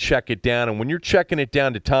loves to check it down, and when you're checking it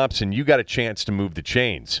down to Thompson, you got a chance to move the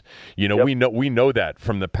chains. You know, Yep. we know that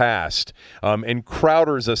from the past. And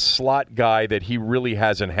Crowder's a slot guy that he really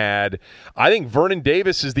hasn't had. I think Vernon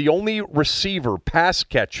Davis is the only receiver, pass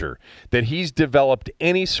catcher, that he's developed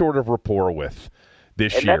any sort of rapport with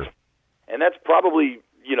this year. And that's probably,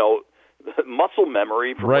 muscle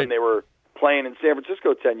memory from when they were playing in San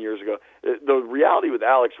Francisco 10 years ago. The reality with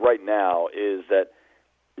Alex right now is that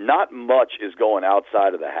not much is going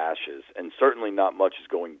outside of the hashes, and certainly not much is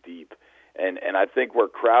going deep. And I think where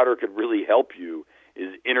Crowder could really help you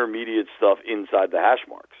is intermediate stuff inside the hash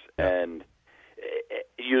marks. Yeah. And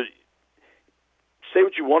you say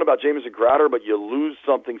what you want about Jamison Crowder, but you lose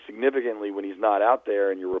something significantly when he's not out there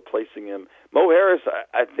and you're replacing him. Mo Harris,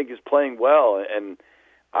 I think, is playing well, and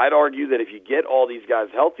I'd argue that if you get all these guys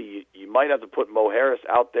healthy, you might have to put Mo Harris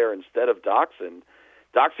out there instead of Doxson.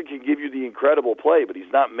 Doxson can give you the incredible play, but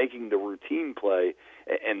he's not making the routine play,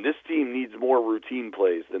 and this team needs more routine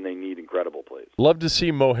plays than they need incredible plays. Love to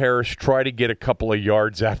see Mo Harris try to get a couple of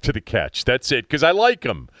yards after the catch. That's it, because I like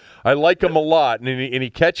him. I like him a lot, and he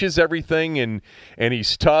catches everything, and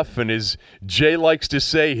he's tough. And as Jay likes to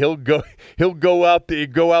say, he'll go out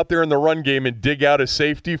there in the run game and dig out a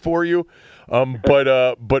safety for you.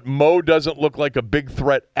 But Mo doesn't look like a big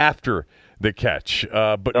threat after the catch.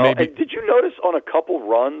 Maybe. And did you notice on a couple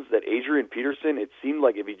runs that Adrian Peterson, it seemed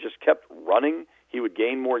like if he just kept running, he would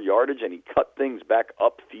gain more yardage, and he cut things back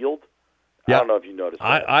upfield? Yeah. I don't know if you noticed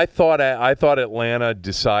that. I thought Atlanta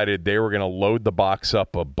decided they were going to load the box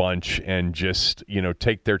up a bunch and just,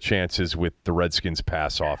 take their chances with the Redskins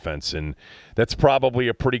pass offense, and that's probably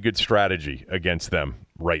a pretty good strategy against them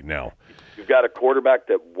right now. You've got a quarterback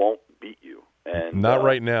that won't beat you, and not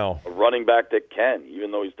right now. A running back that can,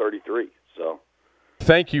 even though he's 33. So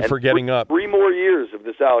thank you for getting up. 3 more years of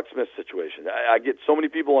this Alex Smith situation. I get so many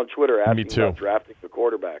people on Twitter asking about drafting the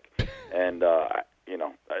quarterback, and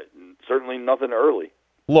certainly nothing early.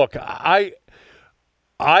 Look,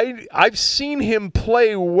 I've seen him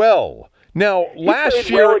play well. Now, last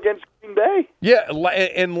year well against Green Bay. Yeah,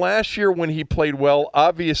 and last year when he played well,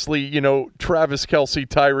 obviously, Travis Kelce,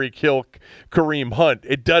 Tyreek Hill, Kareem Hunt,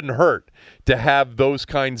 it doesn't hurt to have those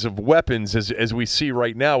kinds of weapons as we see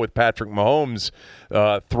right now with Patrick Mahomes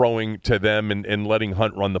throwing to them and letting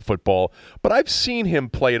Hunt run the football. But I've seen him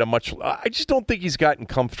play at I just don't think he's gotten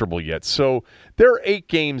comfortable yet. So there are 8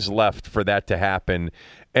 games left for that to happen.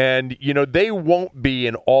 And, they won't be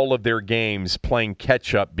in all of their games playing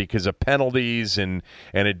catch-up because of penalties and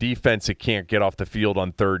a defense that can't get off the field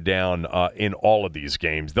on third down in all of these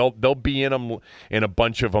games. They'll be in them, in a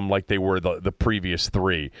bunch of them like they were the previous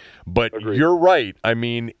 3. But Agreed. You're right. I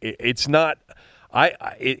mean, it's not –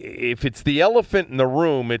 if it's the elephant in the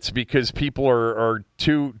room, it's because people are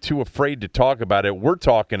too afraid to talk about it. We're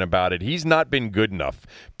talking about it. He's not been good enough,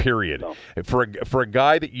 period. No. For a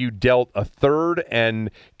guy that you dealt a third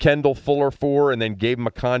and Kendall Fuller for and then gave him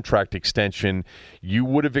a contract extension, you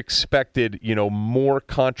would have expected, more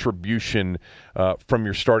contribution from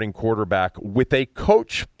your starting quarterback with a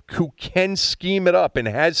coach who can scheme it up and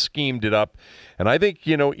has schemed it up. And I think,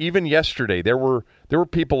 even yesterday there were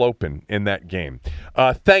people open in that game.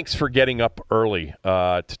 Thanks for getting up early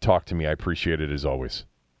to talk to me. I appreciate it as always.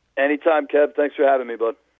 Anytime, Kev. Thanks for having me,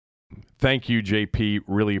 bud. Thank you, JP.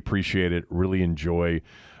 Really appreciate it. Really enjoy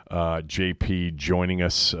JP joining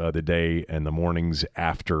us the day and the mornings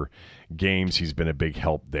after games. He's been a big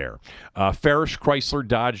help there. Farish Chrysler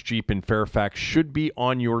Dodge Jeep in Fairfax should be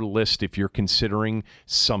on your list if you're considering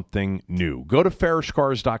something new. Go to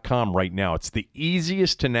farishcars.com right now. It's the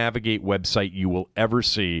easiest to navigate website you will ever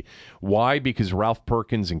see. Why? Because Ralph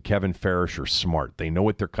Perkins and Kevin Farish are smart. They know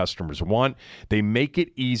what their customers want. They make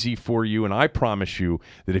it easy for you, and I promise you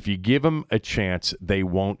that if you give them a chance, they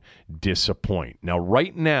won't disappoint. Now,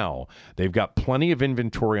 right now, they've got plenty of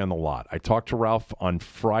inventory on the lot. I talked to Ralph on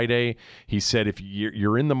Friday. He said if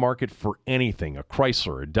you're in the market for anything, a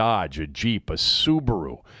Chrysler, a Dodge, a Jeep, a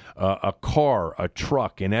Subaru, a car, a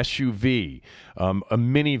truck, an SUV, a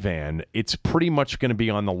minivan, it's pretty much going to be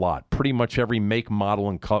on the lot. Pretty much every make, model,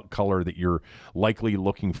 and color that you're likely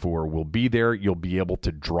looking for will be there. You'll be able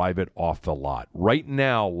to drive it off the lot. Right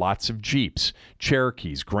now, lots of Jeeps,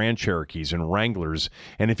 Cherokees, Grand Cherokees, and Wranglers.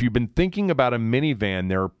 And if you've been thinking about a minivan,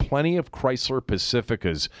 there are plenty of Chrysler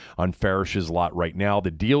Pacificas on Farish's lot right now.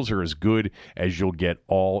 The deals are as good as you'll get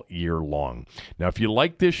all year long. Now, if you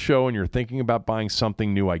like this show and you're thinking about buying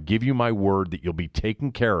something new, I give you my word that you'll be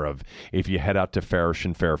taken care of if you head out to Farish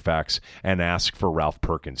in Fairfax and ask for Ralph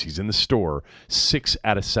Perkins. He's in the store 6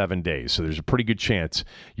 out of 7 days, so there's a pretty good chance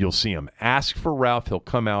you'll see him. Ask for Ralph. He'll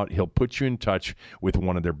come out. He'll put you in touch with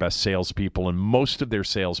one of their best salespeople, and most of their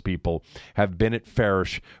salespeople have been at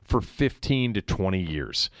Farish for 15 to 20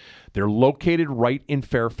 years. They're located right in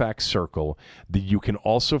Fairfax Circle. You can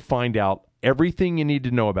also find out everything you need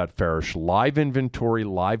to know about Farish, live inventory,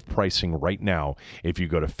 live pricing right now if you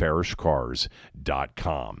go to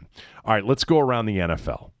farishcars.com. All right, let's go around the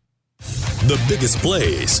NFL. The biggest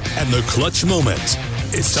plays and the clutch moments.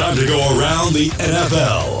 It's time to go around the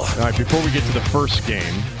NFL. All right, before we get to the first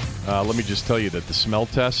game, let me just tell you that the smell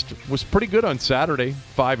test was pretty good on Saturday,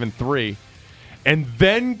 5-3. And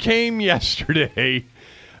then came yesterday,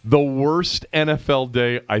 the worst NFL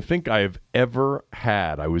day I think I have ever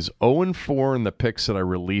had. I was 0-4 in the picks that I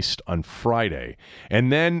released on Friday.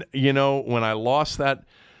 And then, when I lost that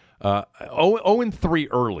 0-3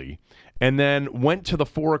 early, and then went to the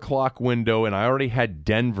 4 o'clock window, and I already had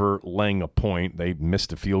Denver laying a point. They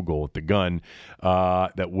missed a field goal at the gun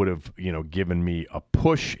that would have, given me a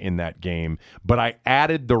push in that game. But I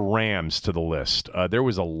added the Rams to the list. There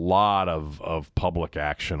was a lot of public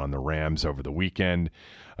action on the Rams over the weekend.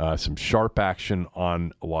 Some sharp action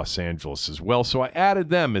on Los Angeles as well. So I added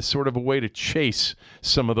them as sort of a way to chase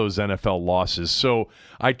some of those NFL losses. So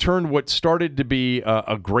I turned what started to be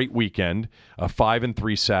a great weekend, a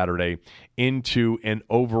 5-3 Saturday, into an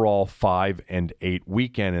overall 5-8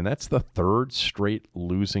 weekend. And that's the third straight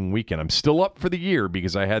losing weekend. I'm still up for the year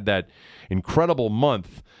because I had that incredible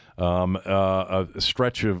month, a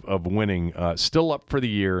stretch of winning. Still up for the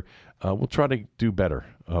year. We'll try to do better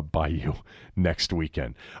by you next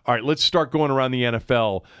weekend. All right, let's start going around the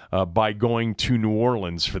NFL by going to New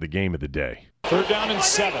Orleans for the game of the day. 3rd down and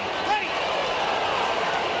 7.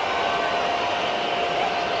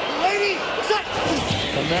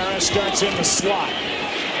 Kamara starts in the slot.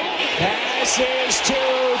 Passes to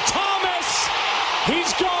Thomas.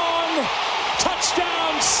 He's gone.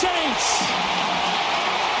 Touchdown, Saints.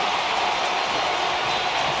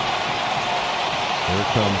 Here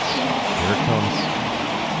it comes. Here it comes.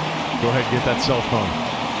 Go ahead, get that cell phone.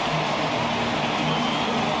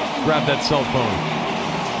 Grab that cell phone.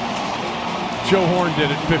 Joe Horn did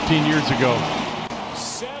it 15 years ago.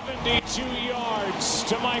 72 yards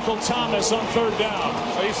to Michael Thomas on 3rd down.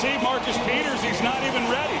 Well, you see, Marcus Peters, he's not even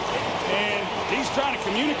ready. And he's trying to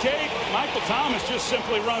communicate. Michael Thomas just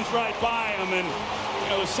simply runs right by him. And,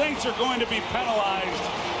 the Saints are going to be penalized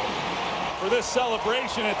for this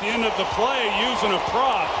celebration at the end of the play using a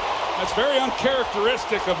prop. That's very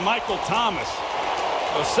uncharacteristic of Michael Thomas.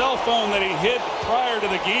 A cell phone that he hid prior to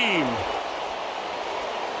the game.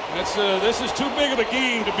 This is too big of a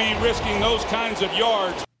game to be risking those kinds of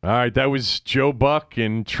yards. All right, that was Joe Buck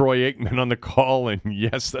and Troy Aikman on the call, and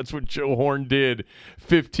yes, that's what Joe Horn did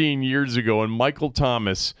 15 years ago. And Michael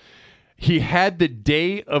Thomas, he had the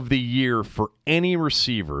day of the year for any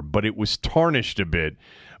receiver, but it was tarnished a bit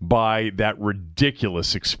by that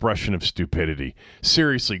ridiculous expression of stupidity.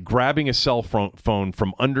 Seriously, grabbing a cell phone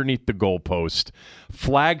from underneath the goalpost,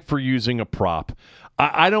 flagged for using a prop.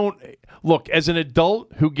 I don't look, as an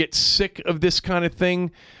adult who gets sick of this kind of thing,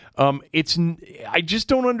 I just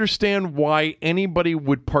don't understand why anybody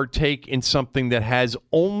would partake in something that has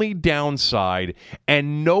only downside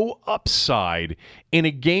and no upside in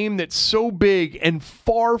a game that's so big and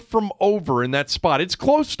far from over in that spot. It's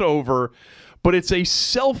close to over, but it's a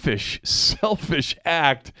selfish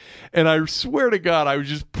act. And I swear to God, I was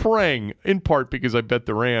just praying, in part because I bet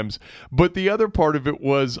the Rams, but the other part of it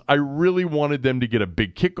was I really wanted them to get a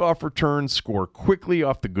big kickoff return, score quickly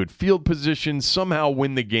off the good field position, somehow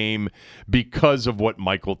win the game because of what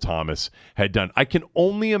Michael Thomas had done. I can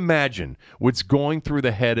only imagine what's going through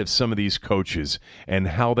the head of some of these coaches and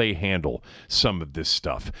how they handle some of this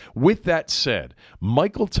stuff. With that said,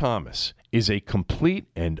 Michael Thomas is a complete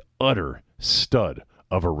and utter stud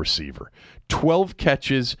of a receiver. 12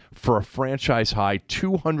 catches for a franchise-high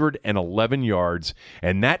 211 yards,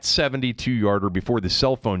 and that 72-yarder before the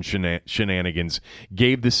cell phone shenanigans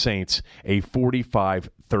gave the Saints a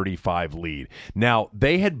 45-35 lead. Now,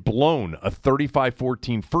 they had blown a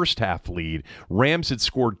 35-14 first-half lead. Rams had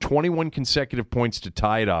scored 21 consecutive points to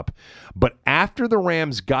tie it up, but after the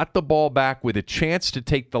Rams got the ball back with a chance to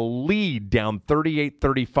take the lead down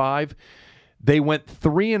 38-35, they went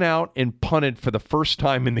 3 and out and punted for the first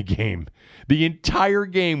time in the game. The entire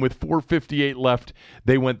game with 4:58 left,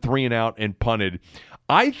 they went 3 and out and punted.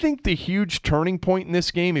 I think the huge turning point in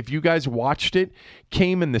this game, if you guys watched it,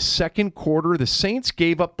 came in the second quarter. The Saints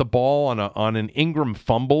gave up the ball on an Ingram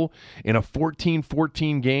fumble in a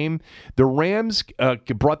 14-14 game. The Rams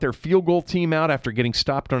brought their field goal team out after getting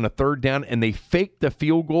stopped on a third down, and they faked the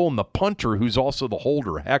field goal, and the punter, who's also the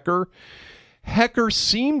holder, Hecker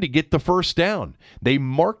seemed to get the first down. They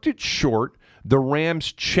marked it short. The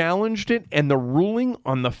Rams challenged it, and the ruling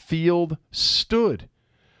on the field stood.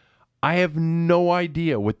 I have no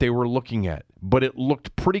idea what they were looking at, but it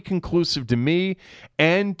looked pretty conclusive to me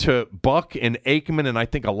and to Buck and Aikman, and I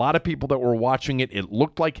think a lot of people that were watching it, it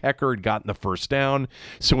looked like Hecker had gotten the first down.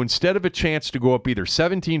 So instead of a chance to go up either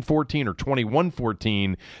 17-14 or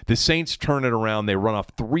 21-14, the Saints turn it around. They run off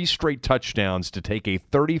 3 straight touchdowns to take a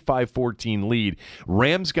 35-14 lead.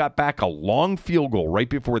 Rams got back a long field goal right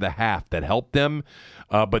before the half that helped them,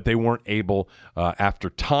 but they weren't able, after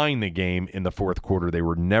tying the game in the fourth quarter, they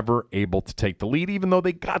were never able to take the lead, even though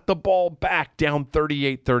they got the ball back down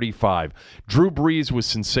 38-35. Drew Brees was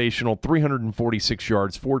sensational, 346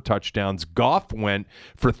 yards, 4 touchdowns. Goff went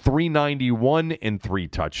for 391 and 3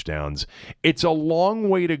 touchdowns. It's a long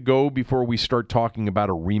way to go before we start talking about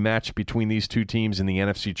a rematch between these two teams in the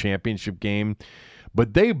NFC Championship game,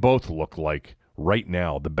 but they both look like right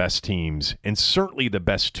now the best teams, and certainly the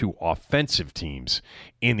best 2 offensive teams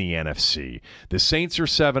in the NFC. The Saints are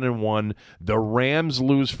 7-1. The Rams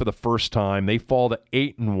lose for the first time. They fall to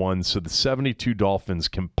 8-1, so the 72 Dolphins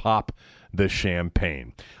can pop the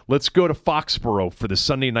champagne. Let's go to Foxborough for the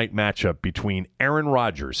Sunday night matchup between Aaron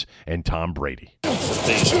Rodgers and Tom Brady. Wide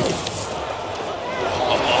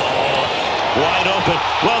open.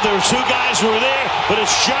 Well, there were 2 guys who were there, but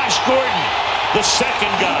it's Josh Gordon, the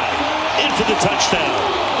second guy, in for the touchdown.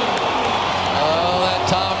 Oh, that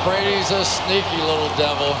Tom Brady's a sneaky little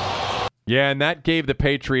devil. Yeah, and that gave the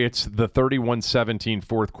Patriots the 31-17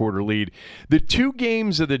 fourth quarter lead. The 2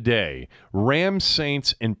 games of the day, Rams,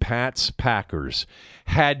 Saints, and Pats, Packers,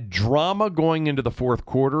 had drama going into the fourth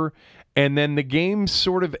quarter, and then the game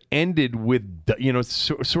sort of ended with,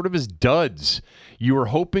 sort of as duds. You were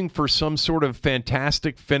hoping for some sort of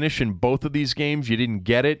fantastic finish in both of these games. You didn't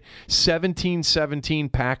get it.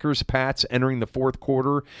 17-17 Packers, Pats entering the fourth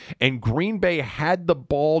quarter, and Green Bay had the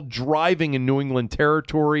ball driving in New England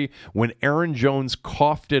territory when Aaron Jones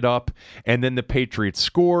coughed it up, and then the Patriots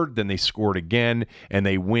scored, then they scored again, and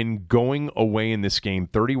they win going away in this game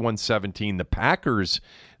 31-17. The Packers,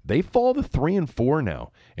 they fall to 3-4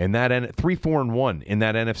 now, and that 3-4-1 in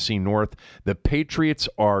that NFC North. The Patriots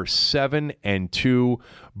are 7-2.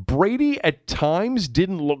 Brady at times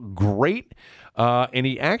didn't look great. And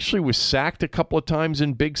he actually was sacked a couple of times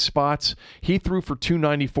in big spots. He threw for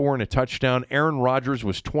 294 and a touchdown. Aaron Rodgers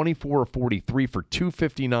was 24 of 43 for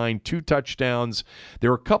 259, 2 touchdowns. There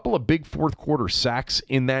were a couple of big fourth quarter sacks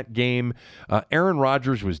in that game. Aaron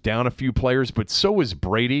Rodgers was down a few players, but so was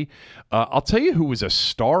Brady. I'll tell you who was a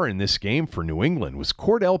star in this game for New England was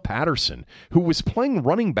Cordell Patterson, who was playing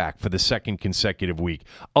running back for the second consecutive week.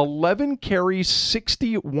 11 carries,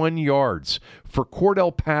 61 yards for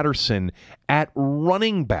Cordell Patterson at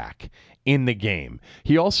running back in the game.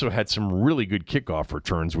 He also had some really good kickoff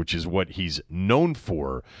returns, which is what he's known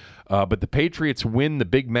for. But the Patriots win the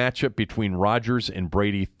big matchup between Rodgers and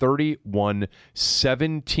Brady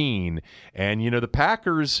 31-17. And, the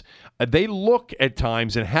Packers, they look at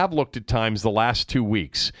times and have looked at times the last 2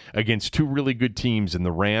 weeks against 2 really good teams in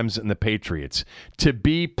the Rams and the Patriots to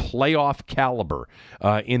be playoff caliber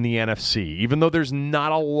in the NFC, even though there's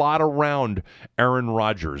not a lot around Aaron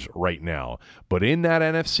Rodgers right now. But in that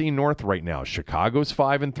NFC North right now, Chicago's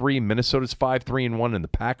 5-3, Minnesota's 5-3-1, and the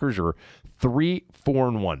Packers are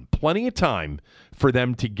 3-4-1. Plenty of time for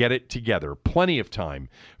them to get it together. Plenty of time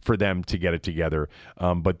for them to get it together.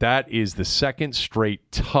 But that is the second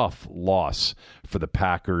straight tough loss for the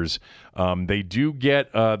Packers. They do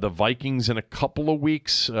get the Vikings in a couple of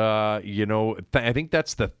weeks. I think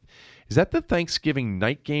that's is that the Thanksgiving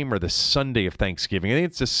night game or the Sunday of Thanksgiving? I think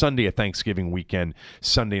it's the Sunday of Thanksgiving weekend,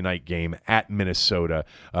 Sunday night game at Minnesota.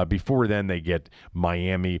 Before then, they get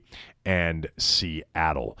Miami and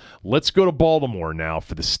Seattle. Let's go to Baltimore now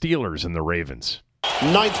for the Steelers and the Ravens.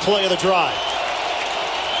 9th play of the drive.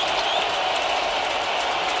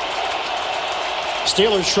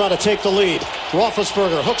 Steelers trying to take the lead.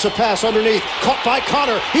 Roethlisberger hooks a pass underneath. Caught by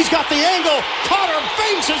Connor. He's got the angle. Connor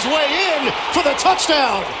bangs his way in for the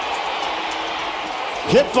touchdown.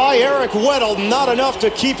 Hit by Eric Weddle, not enough to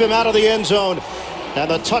keep him out of the end zone. And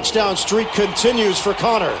the touchdown streak continues for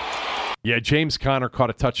Connor. Yeah, James Conner caught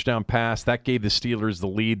a touchdown pass. That gave the Steelers the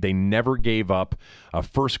lead. They never gave up. A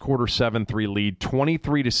first quarter 7-3 lead.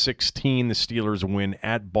 23-16, the Steelers win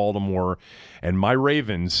at Baltimore. And my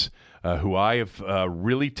Ravens, who I have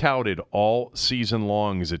really touted all season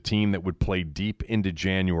long as a team that would play deep into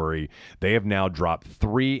January, they have now dropped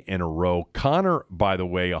 3 in a row. Connor, by the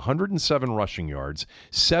way, 107 rushing yards,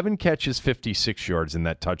 7 catches, 56 yards in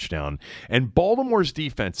that touchdown. And Baltimore's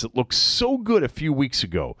defense, that looked so good a few weeks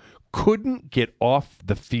ago, couldn't get off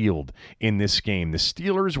the field in this game. The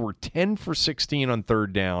Steelers were 10 for 16 on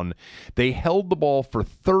third down. They held the ball for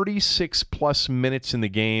 36-plus minutes in the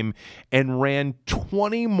game and ran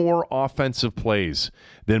 20 more offensive plays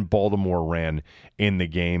than Baltimore ran in the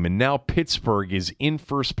game. And now Pittsburgh is in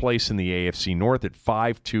first place in the AFC North at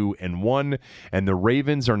 5-2-1, and the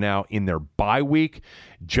Ravens are now in their bye week.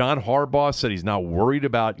 John Harbaugh said he's not worried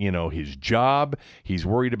about, his job. He's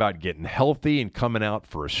worried about getting healthy and coming out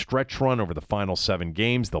for a stretch run over the final 7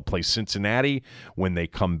 games. They'll play Cincinnati when they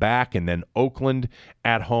come back, and then Oakland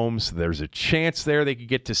at home. So there's a chance there they could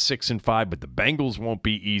get to 6-5, but the Bengals won't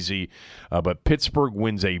be easy. But Pittsburgh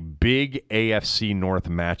wins a big AFC North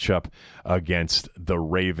matchup against the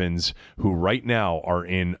Ravens, who right now are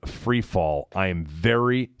in free fall. I am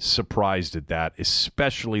very surprised at that,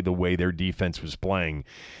 especially the way their defense was playing.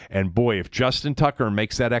 And boy, if Justin Tucker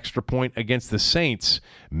makes that extra point against the Saints,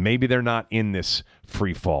 maybe they're not in this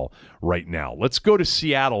free fall right now. Let's go to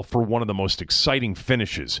Seattle for one of the most exciting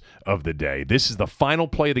finishes of the day. This is the final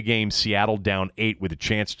play of the game. Seattle down 8 with a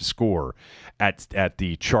chance to score at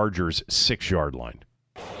the Chargers' 6-yard line.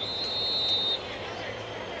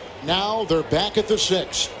 Now they're back at the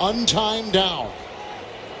 6. Untimed down.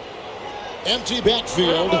 Empty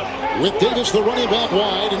backfield with Davis, the running back,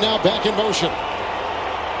 wide, and now back in motion.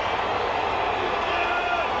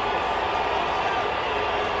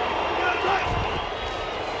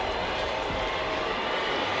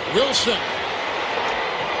 Wilson.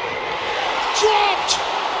 Dropped!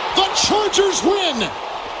 The Chargers win!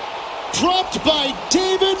 Dropped by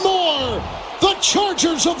David Moore! The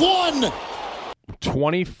Chargers have won!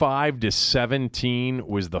 25-17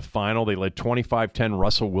 was the final. They led 25-10.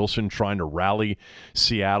 Russell Wilson trying to rally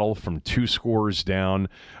Seattle from 2 scores down.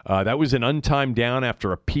 That was an untimed down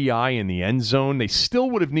after a PI in the end zone. They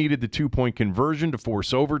still would have needed the 2-point conversion to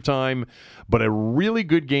force overtime, but a really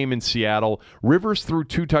good game in Seattle. Rivers threw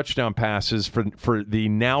 2 touchdown passes for the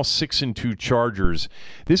now 6-2 Chargers.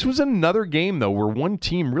 This was another game, though, where one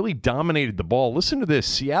team really dominated the ball. Listen to this.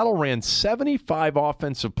 Seattle ran 75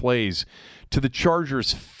 offensive plays to the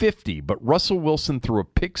Chargers 50, but Russell Wilson threw a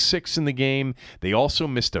pick 6 in the game. They also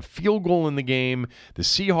missed a field goal in the game. The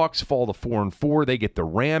Seahawks fall to 4-4. They get the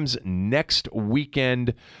Rams next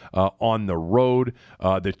weekend on the road.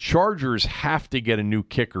 The Chargers have to get a new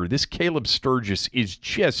kicker. This Caleb Sturgis is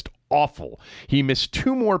just awful. He missed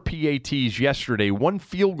 2 more PATs yesterday, 1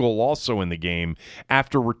 field goal also in the game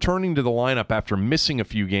after returning to the lineup after missing a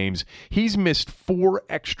few games. He's missed 4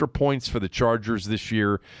 extra points for the Chargers this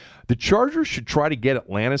year. The Chargers should try to get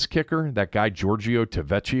Atlanta's kicker, that guy Giorgio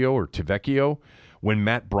Tavecchio, when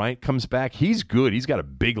Matt Bryant comes back. He's good. He's got a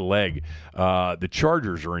big leg. The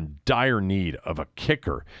Chargers are in dire need of a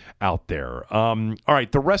kicker out there. All right,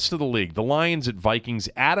 the rest of the league. The Lions at Vikings.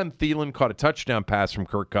 Adam Thielen caught a touchdown pass from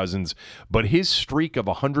Kirk Cousins, but his streak of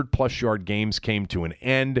 100-plus yard games came to an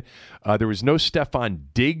end. There was no Stephon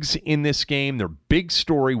Diggs in this game. Their big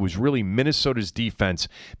story was really Minnesota's defense.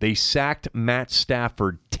 They sacked Matt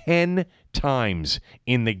Stafford 10 times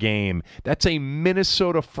in the game. That's a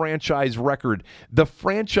Minnesota franchise record, the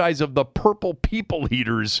franchise of the Purple People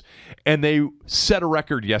Eaters, and they set a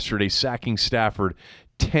record yesterday, sacking Stafford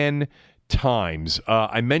 10 times.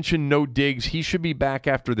 I mentioned no Diggs. He should be back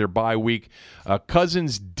after their bye week.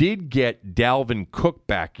 Cousins did get Dalvin Cook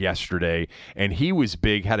back yesterday, and he was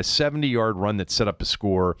big, had a 70-yard run that set up a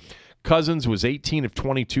score. Cousins was 18 of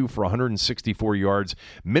 22 for 164 yards.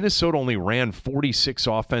 Minnesota only ran 46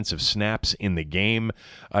 offensive snaps in the game.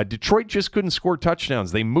 Detroit just couldn't score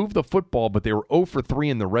touchdowns. They moved the football, but they were 0 for 3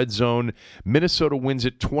 in the red zone. Minnesota wins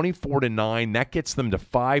it 24-9. That gets them to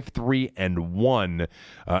 5-3-1,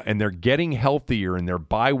 and they're getting healthier, and their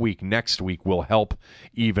bye week next week will help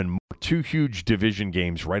even more. 2 huge division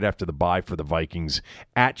games right after the bye for the Vikings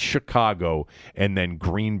at Chicago and then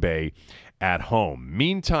Green Bay at home.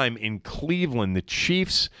 Meantime, in Cleveland, the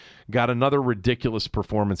Chiefs got another ridiculous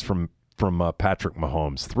performance from Patrick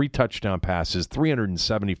Mahomes. 3 touchdown passes,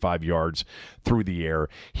 375 yards through the air.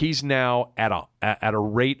 He's now at a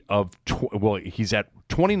rate of he's at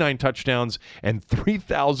 29 touchdowns and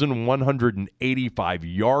 3,185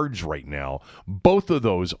 yards right now. Both of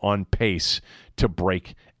those on pace to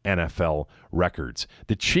break NFL records.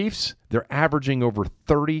 The Chiefs, they're averaging over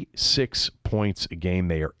 36 points a game.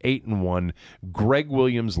 They are 8-1. Greg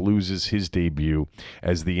Williams loses his debut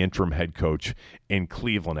as the interim head coach in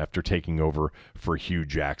Cleveland after taking over for Hugh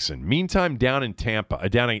Jackson. Meantime, down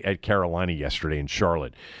at Carolina yesterday in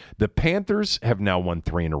Charlotte, the Panthers have now won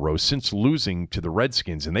 3 in a row since losing to the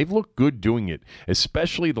Redskins, and they've looked good doing it,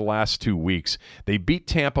 especially the last 2 weeks. They beat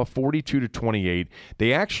Tampa 42-28.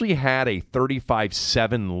 They actually had a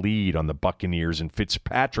 35-7 lead on the Buccaneers, and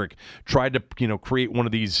Fitzpatrick tried to, create one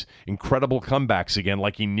of these incredible comebacks again,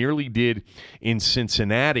 like he nearly did in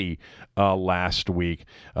Cincinnati last week.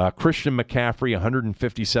 Christian McCaffrey,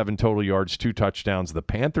 157 total yards, 2 touchdowns. The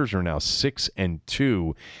Panthers are now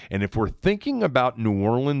 6-2. And if we're thinking about New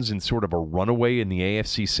Orleans and sort of a runaway in the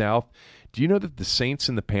AFC South, do you know that the Saints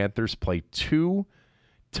and the Panthers play 2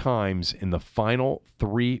 times in the final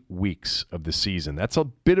 3 weeks of the season? That's a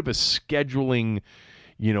bit of a scheduling,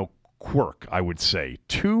 quirk, I would say.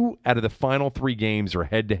 2 out of the final 3 games are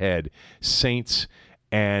head-to-head, Saints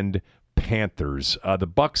and Panthers. The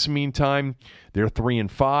Bucs, meantime, they're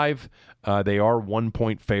 3-5. They are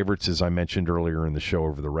 1-point favorites, as I mentioned earlier in the show,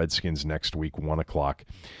 over the Redskins next week, 1 o'clock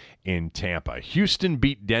in Tampa. Houston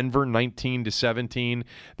beat Denver 19-17.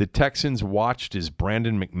 The Texans watched as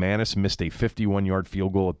Brandon McManus missed a 51-yard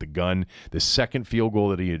field goal at the gun, the second field goal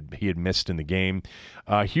that he had missed in the game.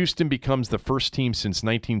 Houston becomes the first team since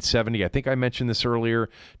 1970, I think I mentioned this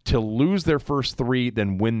earlier, to lose their first 3,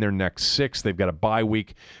 then win their next 6. They've got a bye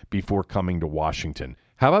week before coming to Washington.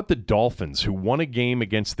 How about the Dolphins, who won a game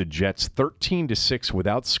against the Jets 13-6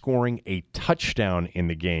 without scoring a touchdown in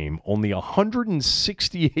the game? Only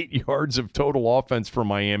 168 yards of total offense for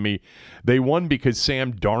Miami. They won because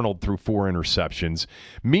Sam Darnold threw 4 interceptions.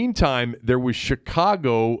 Meantime, there was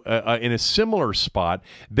Chicago in a similar spot.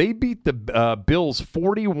 They beat the Bills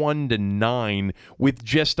 41-9 with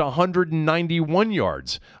just 191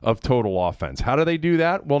 yards of total offense. How do they do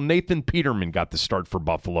that? Well, Nathan Peterman got the start for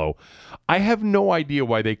Buffalo. I have no idea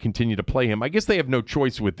why they continue to play him. I guess they have no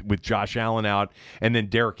choice with Josh Allen out, and then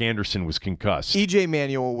Derek Anderson was concussed. EJ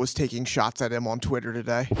Manuel was taking shots at him on Twitter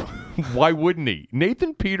today. Why wouldn't he?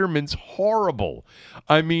 Nathan Peterman's horrible.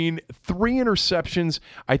 I mean, 3 interceptions.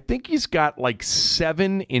 I think he's got like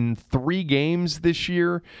 7 in 3 games this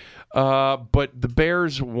year. But the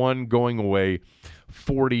Bears won going away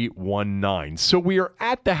 41-9. So we are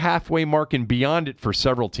at the halfway mark and beyond it for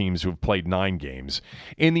several teams who have played 9 games.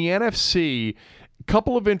 In the NFC, a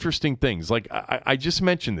couple of interesting things. Like I just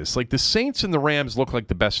mentioned this. Like the Saints and the Rams look like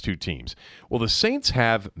the best 2 teams. Well, the Saints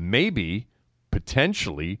have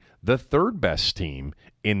potentially the 3rd best team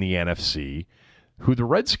in the NFC, who the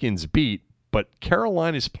Redskins beat. But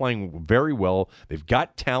Carolina is playing very well. They've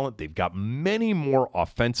got talent. They've got many more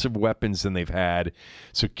offensive weapons than they've had.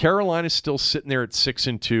 So Carolina's still sitting there at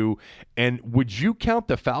 6-2. And would you count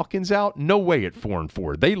the Falcons out? No way at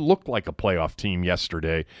 4-4. They looked like a playoff team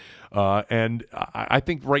yesterday. And I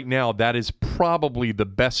think right now that is probably the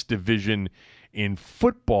best division in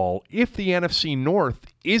football, if the NFC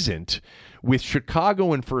North isn't, with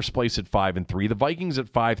Chicago in first place at 5-3, the Vikings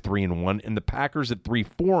at 5-3-1, and the Packers at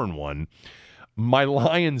 3-4-1. My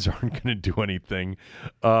Lions aren't going to do anything.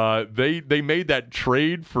 They made that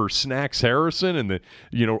trade for Snacks Harrison and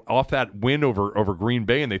off that win over Green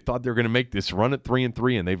Bay, and they thought they were going to make this run at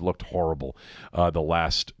 3-3, and they've looked horrible the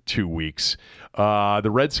last 2 weeks. The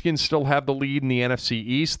Redskins still have the lead in the NFC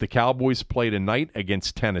East. The Cowboys play tonight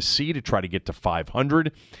against Tennessee to try to get to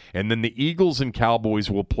 500, and then the Eagles and Cowboys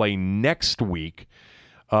will play next week.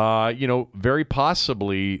 Very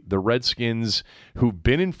possibly the Redskins, who've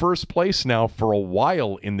been in first place now for a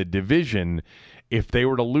while in the division, if they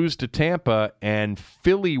were to lose to Tampa and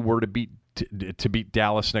Philly were to beat to beat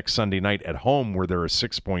Dallas next Sunday night at home, where they're a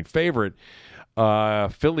 6-point favorite,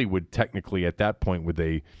 Philly would technically at that point with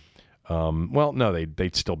a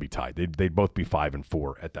they'd still be tied. They'd both be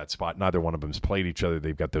 5-4 at that spot. Neither one of them's played each other.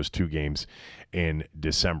 They've got those 2 games in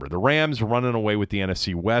December. The Rams running away with the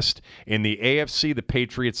NFC West. In the AFC, the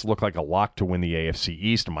Patriots look like a lock to win the AFC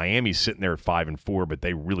East. Miami's sitting there at 5-4, but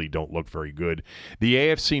they really don't look very good. The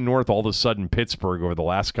AFC North, all of a sudden, Pittsburgh, over the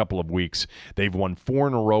last couple of weeks, they've won 4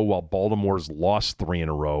 in a row while Baltimore's lost 3 in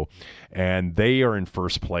a row, and they are in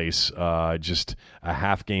first place, just a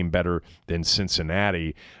half game better than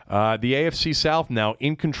Cincinnati. The AFC South now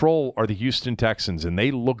in control are the Houston Texans, and they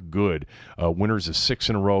look good. Winners of 6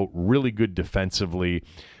 in a row, really good defensively.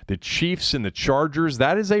 The Chiefs and the Chargers,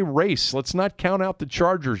 that is a race. Let's not count out the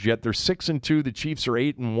Chargers yet. They're 6-2. The Chiefs are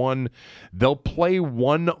 8-1. They'll play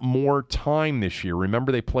one more time this year.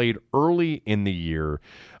 Remember, they played early in the year.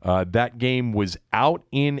 That game was out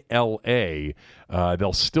in L.A.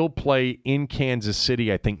 They'll still play in Kansas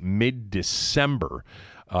City, I think, mid-December.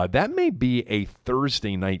 That may be a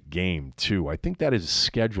Thursday night game, too. I think that is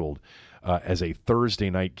scheduled as a Thursday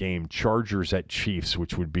night game, Chargers at Chiefs,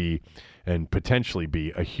 which would be and potentially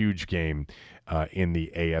be a huge game in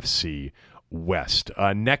the AFC West.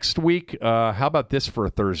 Next week, how about this for a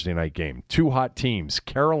Thursday night game? 2 hot teams,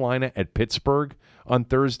 Carolina at Pittsburgh. On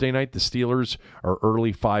Thursday night, the Steelers are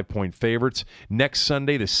early 5-point favorites. Next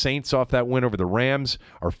Sunday, the Saints, off that win over the Rams,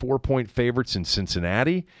 are 4-point favorites in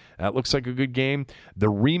Cincinnati. That looks like a good game.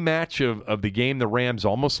 The rematch of the game the Rams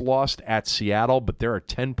almost lost at Seattle, but they're a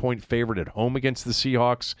 10-point favorite at home against the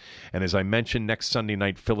Seahawks. And as I mentioned, next Sunday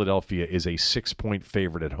night, Philadelphia is a 6-point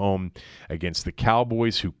favorite at home against the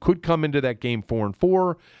Cowboys, who could come into that game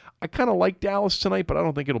 4-4. I kind of like Dallas tonight, but I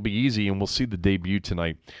don't think it'll be easy, and we'll see the debut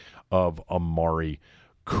tonight of Amari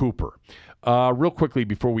Cooper. Real quickly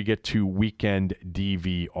before we get to weekend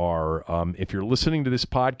DVR, if you're listening to this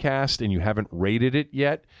podcast and you haven't rated it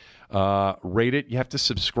yet, rate it. You have to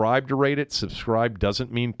subscribe to rate it. Subscribe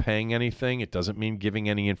doesn't mean paying anything. It doesn't mean giving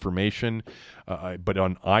any information. But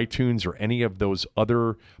on iTunes or any of those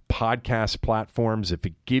other podcast platforms, if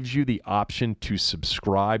it gives you the option to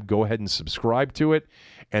subscribe, go ahead and subscribe to it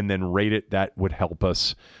and then rate it. That would help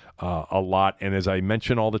us a lot. And as I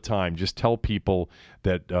mention all the time, just tell people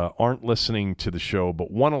that aren't listening to the show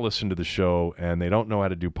but want to listen to the show and they don't know how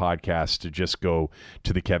to do podcasts to just go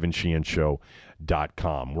to the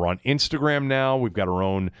KevinSheehanShow.com. We're on Instagram now. We've got our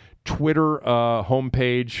own Twitter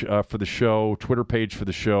homepage for the show, Twitter page for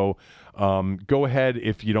the show. Go ahead,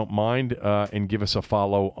 if you don't mind, and give us a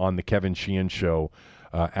follow on the Kevin Sheehan Show,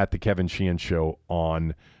 at the Kevin Sheehan Show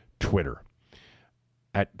on Twitter.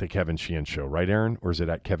 At the Kevin Sheehan Show, right, Aaron? Or is it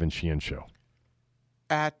at Kevin Sheehan Show?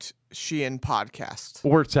 At Sheehan Podcast.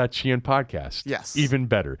 Or it's at Sheehan Podcast. Yes. Even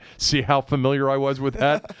better. See how familiar I was with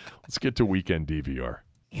that? Let's get to weekend DVR.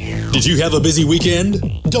 Did you have a busy weekend?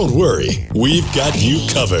 Don't worry. We've got you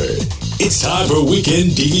covered. It's time for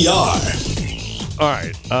weekend DVR. All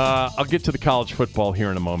right. I'll get to the college football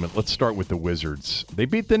here in a moment. Let's start with the Wizards. They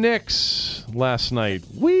beat the Knicks last night.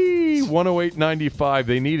 108-95.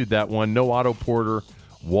 They needed that one. No Otto Porter.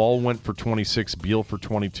 Wall went for 26, Beal for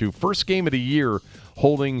 22. First game of the year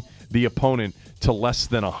holding the opponent to less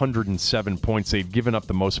than 107 points. They've given up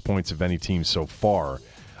the most points of any team so far.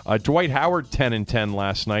 Dwight Howard 10-10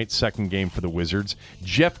 last night, second game for the Wizards.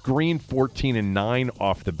 Jeff Green 14-9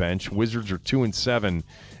 off the bench. Wizards are 2-7.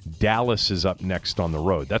 Dallas is up next on the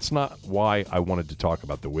road. That's not why I wanted to talk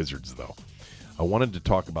about the Wizards, though. I wanted to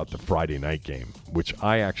talk about the Friday night game, which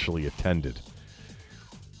I actually attended.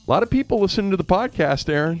 A lot of people listening to the podcast,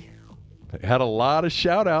 Aaron. I had a lot of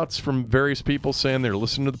shout-outs from various people saying they're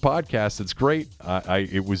listening to the podcast. It's great.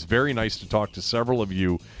 It was very nice to talk to several of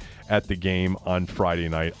you at the game on Friday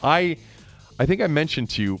night. I think I mentioned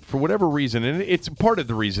to you, for whatever reason, and it's part of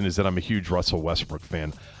the reason is that I'm a huge Russell Westbrook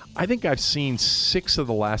fan. I think I've seen 6 of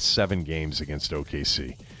the last 7 games against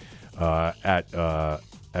OKC at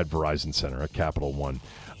Verizon Center, at Capital One.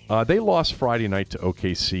 They lost Friday night to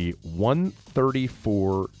OKC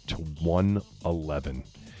 134-111.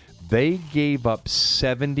 They gave up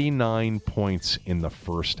 79 points in the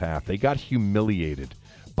first half. They got humiliated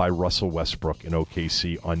by Russell Westbrook in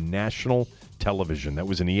OKC on national television. That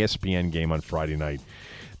was an ESPN game on Friday night.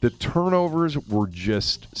 The turnovers were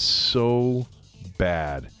just so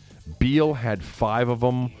bad. Beal had 5 of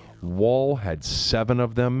them. Wall had 7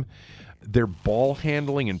 of them. Their ball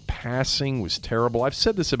handling and passing was terrible. I've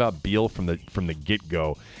said this about Beal from the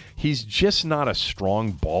get-go. He's just not a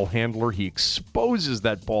strong ball handler. He exposes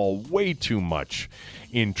that ball way too much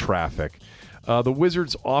in traffic. The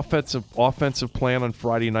Wizards' offensive plan on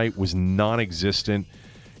Friday night was non-existent.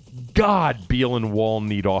 God, Beal and Wall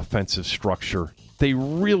need offensive structure. They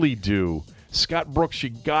really do. Scott Brooks, you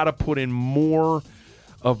got to put in more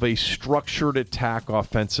of a structured attack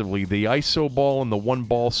offensively. The iso ball and the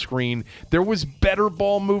one-ball screen. There was better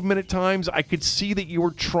ball movement at times. I could see that you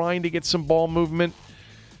were trying to get some ball movement.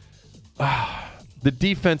 The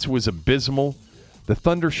defense was abysmal. The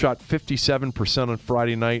Thunder shot 57% on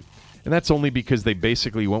Friday night, and that's only because they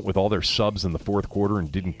basically went with all their subs in the fourth quarter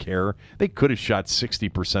and didn't care. They could have shot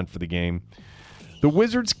 60% for the game. The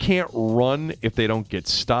Wizards can't run if they don't get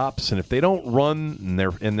stops, and if they don't run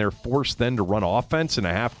and they're forced then to run offense in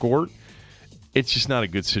a half court, it's just not a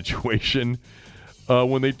good situation.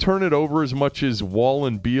 When they turn it over as much as Wall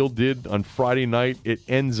and Beal did on Friday night, it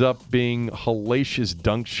ends up being hellacious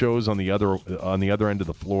dunk shows on the other end of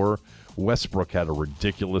the floor. Westbrook had a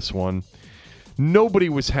ridiculous one. Nobody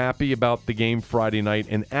was happy about the game Friday night,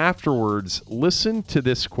 and afterwards, listen to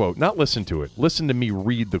this quote. Not listen to it. Listen to me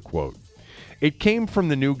read the quote. It came from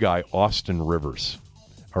the new guy, Austin Rivers,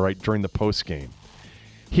 all right, during the postgame.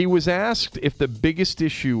 He was asked if the biggest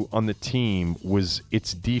issue on the team was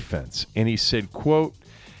its defense, and he said, quote,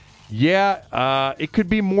 it could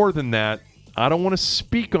be more than that. I don't want to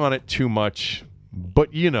speak on it too much, but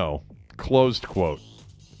closed quote.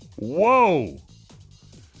 Whoa!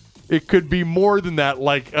 It could be more than that.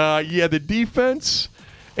 The defense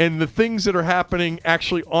and the things that are happening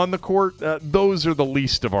actually on the court, those are the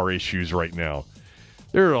least of our issues right now.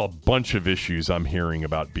 There are a bunch of issues I'm hearing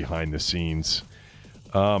about behind the scenes.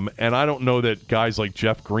 And I don't know that guys like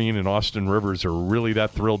Jeff Green and Austin Rivers are really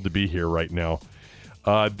that thrilled to be here right now.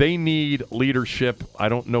 They need leadership. I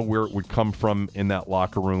don't know where it would come from in that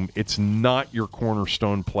locker room. It's not your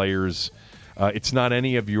cornerstone players. It's not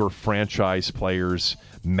any of your franchise players,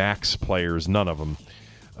 max players, none of them.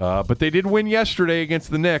 But they did win yesterday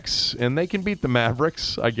against the Knicks, and they can beat the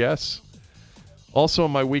Mavericks, I guess. Also,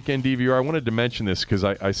 on my weekend DVR, I wanted to mention this because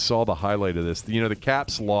I saw the highlight of this. The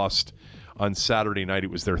Caps lost on Saturday night.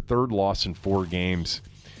 It was their third loss in 4 games.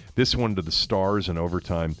 This one to the Stars in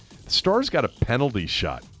overtime. The Stars got a penalty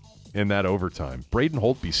shot in that overtime. Braden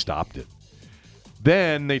Holtby stopped it.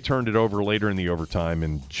 Then they turned it over later in the overtime,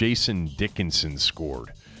 and Jason Dickinson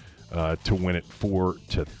scored to win it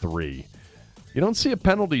 4-3. You don't see a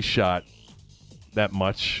penalty shot that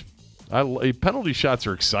much. Penalty shots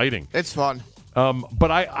are exciting. It's fun.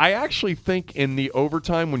 But I actually think in the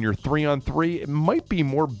overtime when you're 3-on-3, it might be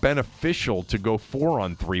more beneficial to go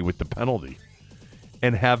 4-on-3 with the penalty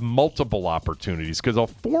and have multiple opportunities, because a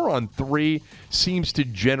 4-on-3 seems to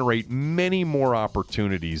generate many more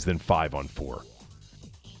opportunities than 5-on-4.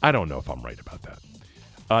 I don't know if I'm right about that.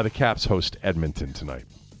 The Caps host Edmonton tonight.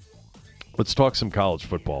 Let's talk some college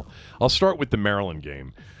football. I'll start with the Maryland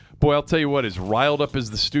game. Boy, I'll tell you what, as riled up as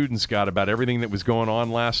the students got about everything that was going on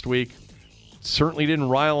last week, certainly didn't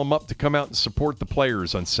rile them up to come out and support the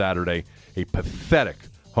players on Saturday. A pathetic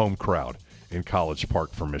home crowd in College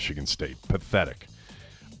Park for Michigan State. Pathetic.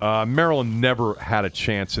 Maryland never had a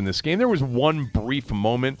chance in this game. There was one brief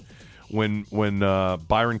moment when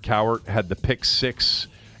Byron Cowart had the pick six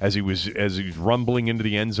as he was rumbling into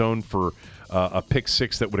the end zone for a pick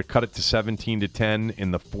six that would have cut it to 17-10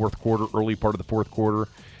 in the fourth quarter, early part of the fourth quarter,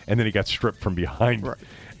 and then he got stripped from behind, right,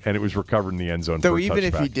 and it was recovered in the end zone. Though for a even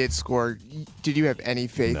touchback. If he did score, did you have any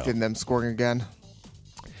faith in them scoring again?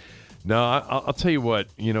 No, I'll tell you what.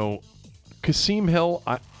 Kasim Hill,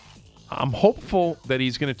 I'm hopeful that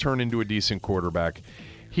he's going to turn into a decent quarterback.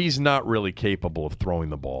 He's not really capable of throwing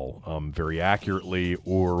the ball very accurately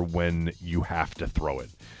or when you have to throw it.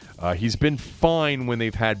 He's been fine when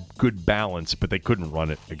they've had good balance, but they couldn't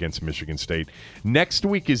run it against Michigan State. Next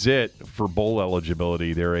week is it for bowl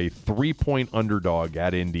eligibility. They're a 3-point underdog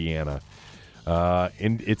at Indiana.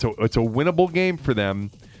 And it's a winnable game for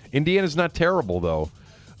them. Indiana's not terrible, though.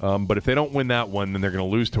 But if they don't win that one, then they're going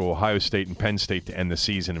to lose to Ohio State and Penn State to end the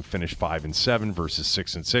season and finish 5-7 versus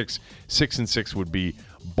 6-6. 6-6 would be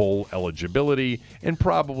bowl eligibility and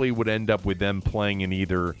probably would end up with them playing in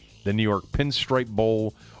either the New York Pinstripe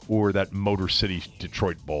Bowl or that Motor City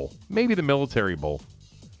Detroit Bowl. Maybe the Military Bowl.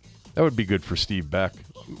 That would be good for Steve Beck.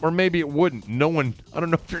 Or maybe it wouldn't. I don't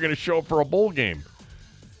know if you're going to show up for a bowl game.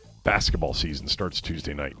 Basketball season starts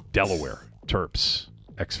Tuesday night. Delaware, Terps,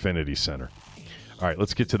 Xfinity Center. All right,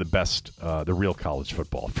 let's get to the real college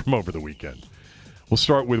football from over the weekend. We'll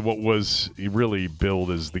start with what was really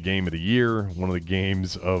billed as the game of the year, one of the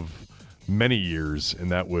games of many years,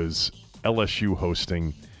 and that was LSU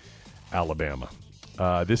hosting Alabama.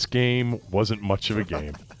 This game wasn't much of a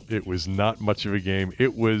game. It was not much of a game.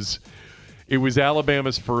 It was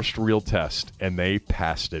Alabama's first real test, and they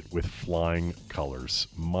passed it with flying colors.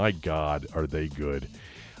 My God, are they good.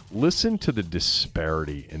 listen to the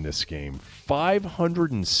disparity in this game.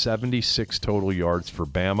 576 total yards for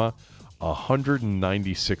Bama,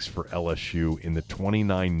 196 for LSU in the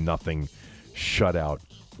 29-0 shutout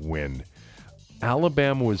win.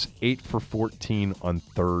 Alabama was 8 for 14 on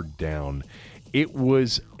third down. It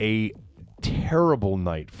was a terrible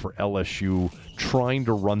night for LSU trying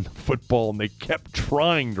to run the football, and they kept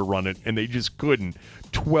trying to run it, and they just couldn't.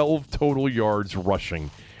 12 total yards rushing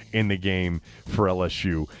in the game for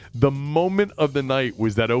LSU. The moment of the night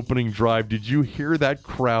was that opening drive. Did you hear that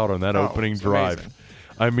crowd on that opening drive? Amazing.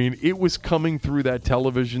 I mean, it was coming through that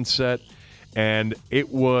television set, and it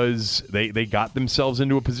was they got themselves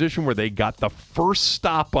into a position where they got the first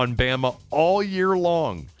stop on Bama all year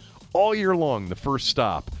long, the first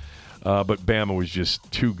stop. But Bama was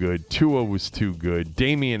just too good. Tua was too good.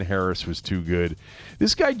 Damian Harris was too good.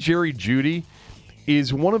 This guy, Jerry Jeudy,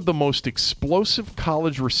 is one of the most explosive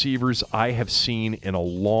college receivers I have seen in a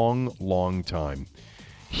long, long time.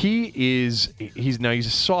 He's a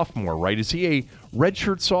sophomore, right? Is he a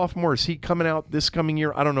redshirt sophomore? Is he coming out this coming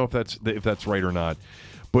year? I don't know if that's right or not.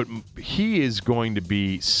 But he is going to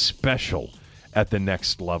be special at the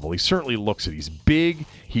next level. He certainly looks it. He's big.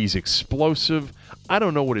 He's explosive. I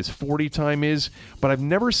don't know what his 40 time is, but I've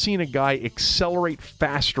never seen a guy accelerate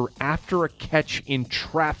faster after a catch in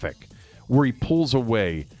traffic where he pulls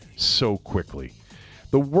away so quickly.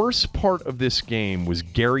 The worst part of this game was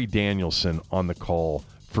Gary Danielson on the call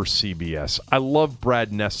for CBS. I love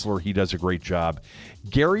Brad Nessler. He does a great job.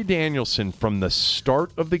 Gary Danielson, from the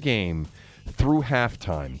start of the game through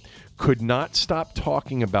halftime, could not stop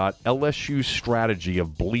talking about LSU's strategy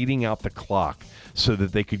of bleeding out the clock so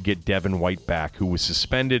that they could get Devin White back, who was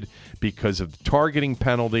suspended because of the targeting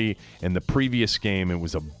penalty in the previous game. It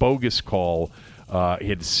was a bogus call. He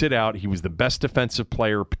had to sit out. He was the best defensive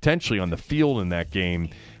player potentially on the field in that game.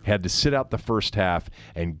 Had to sit out the first half.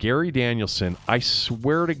 And Gary Danielson, I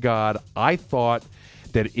swear to God, I thought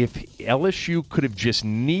that if LSU could have just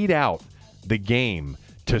kneed out the game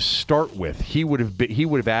to start with, he would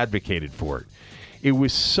have advocated for it. It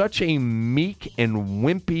was such a meek and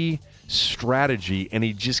wimpy strategy, and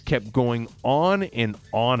he just kept going on and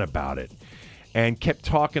on about it, and kept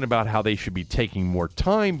talking about how they should be taking more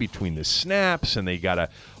time between the snaps, and they got to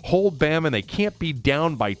hold Bama, and they can't be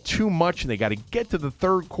down by too much, and they got to get to the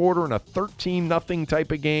third quarter in a 13-0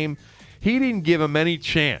 type of game. He didn't give him any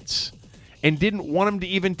chance and didn't want him to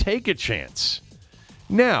even take a chance.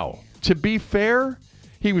 Now, to be fair,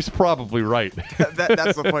 he was probably right.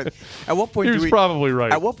 That's the point. At what point he was probably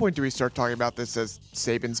right. At what point do we start talking about this as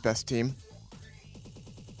Saban's best team?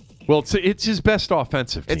 Well, it's his best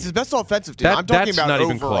offensive team. It's his best offensive team. I'm talking about not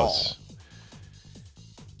overall. Even close.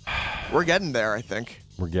 We're getting there, I think.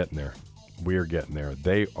 We're getting there. We are getting there.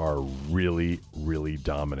 They are really, really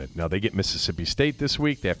dominant. Now, they get Mississippi State this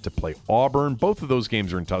week. They have to play Auburn. Both of those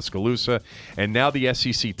games are in Tuscaloosa. And now the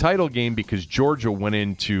SEC title game, because Georgia went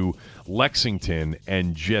into Lexington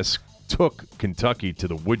and just took Kentucky to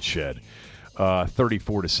the woodshed,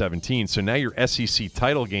 34-17. So now your SEC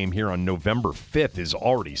title game here on November 5th is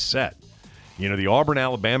already set. You know, the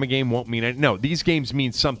Auburn-Alabama game won't mean anything. No, these games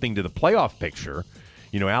mean something to the playoff picture.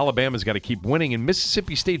 You know, Alabama's got to keep winning, and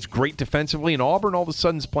Mississippi State's great defensively, and Auburn all of a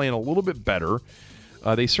sudden is playing a little bit better.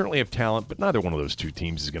 They certainly have talent, but neither one of those two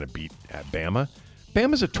teams is going to beat Bama.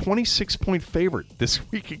 Bama's a 26-point favorite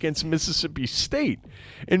this week against Mississippi State,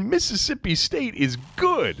 and Mississippi State is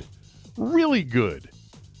good, really good.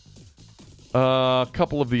 A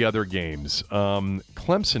couple of the other games.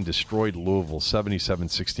 Clemson destroyed Louisville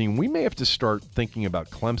 77-16. We may have to start thinking about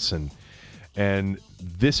Clemson and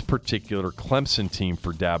this particular Clemson team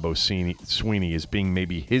for Dabo Swinney as being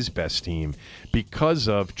maybe his best team because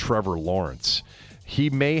of Trevor Lawrence. He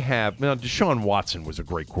may have – now, Deshaun Watson was a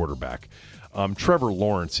great quarterback. Trevor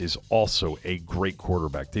Lawrence is also a great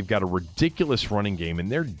quarterback. They've got a ridiculous running game,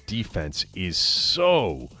 and their defense is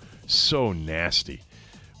so nasty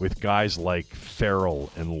with guys like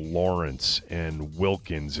Farrell and Lawrence and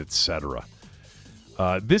Wilkins, etc.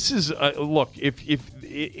 This is look. If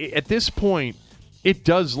at this point, it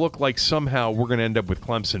does look like somehow we're going to end up with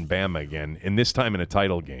Clemson Bama again, and this time in a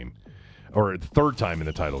title game, or third time in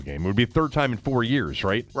the title game. It would be a third time in 4 years,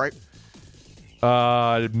 right? Right.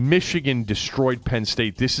 Michigan destroyed Penn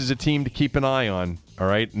State. This is a team to keep an eye on. All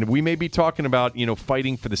right, and we may be talking about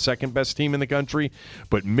fighting for the second best team in the country,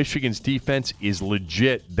 but Michigan's defense is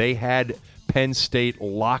legit. They had Penn State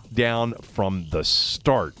locked down from the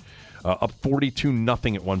start. Up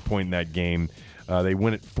 42-0 at one point in that game. They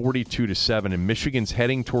win it 42-7, and Michigan's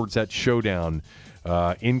heading towards that showdown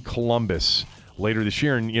in Columbus later this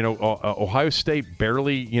year. And Ohio State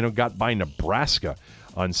barely got by Nebraska.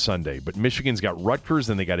 on Sunday. But Michigan's got Rutgers,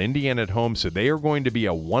 and they got Indiana at home, so they are going to be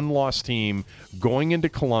a one-loss team going into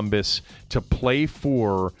Columbus to play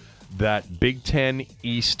for that Big Ten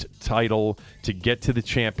East title to get to the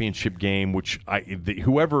championship game, which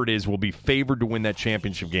whoever it is will be favored to win that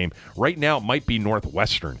championship game. Right now, it might be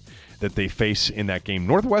Northwestern that they face in that game.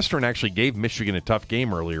 Northwestern actually gave Michigan a tough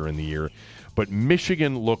game earlier in the year, but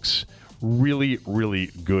Michigan looks really, really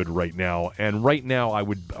good right now. And right now, I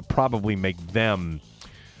would probably make them,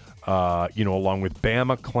 along with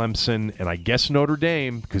Bama, Clemson, and I guess Notre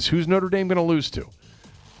Dame, because who's Notre Dame going to lose to?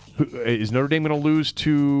 Is Notre Dame going to lose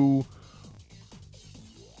to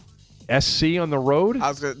SC on the road?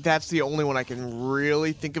 That's the only one I can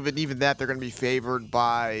really think of. And even that, they're going to be favored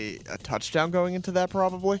by a touchdown going into that,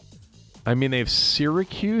 probably. I mean, they have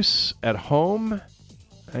Syracuse at home.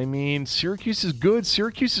 I mean, Syracuse is good.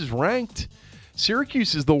 Syracuse is ranked.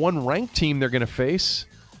 Syracuse is the one ranked team they're going to face.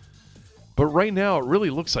 But right now, it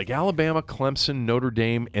really looks like Alabama, Clemson, Notre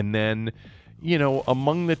Dame, and then,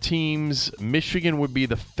 among the teams, Michigan would be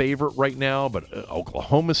the favorite right now, but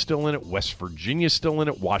Oklahoma's still in it. West Virginia's still in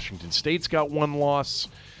it. Washington State's got one loss.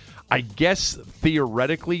 I guess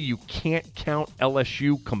theoretically you can't count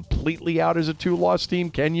LSU completely out as a two-loss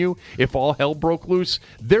team, can you? If all hell broke loose,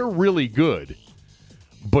 they're really good,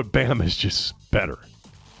 but Bama's just better.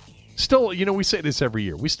 Still, we say this every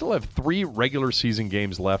year. We still have 3 regular season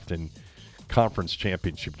games left and conference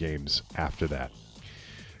championship games after that.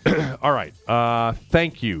 All right.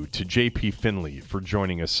 Thank you to JP Finley for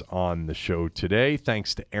joining us on the show today.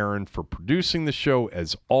 Thanks to Aaron for producing the show,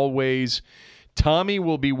 as always. Tommy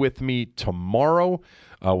will be with me tomorrow.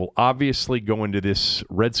 We'll obviously go into this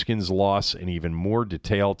Redskins loss in even more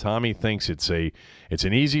detail. Tommy thinks it's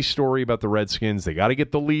an easy story about the Redskins. They got to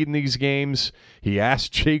get the lead in these games. He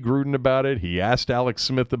asked Jay Gruden about it. He asked Alex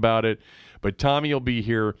Smith about it. But Tommy will be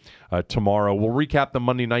here tomorrow. We'll recap the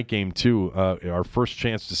Monday night game, too. Our first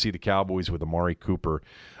chance to see the Cowboys with Amari Cooper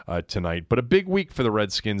tonight. But a big week for the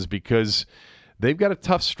Redskins because they've got a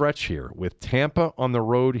tough stretch here with Tampa on the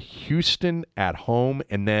road, Houston at home,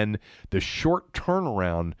 and then the short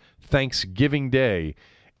turnaround Thanksgiving Day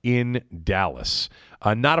in Dallas.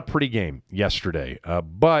 Not a pretty game yesterday,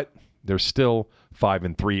 but they're still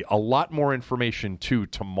 5-3. A lot more information, too,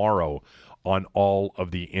 tomorrow on all of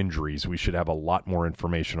the injuries. We should have a lot more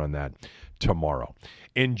information on that tomorrow.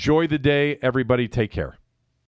 Enjoy the day, everybody. Take care.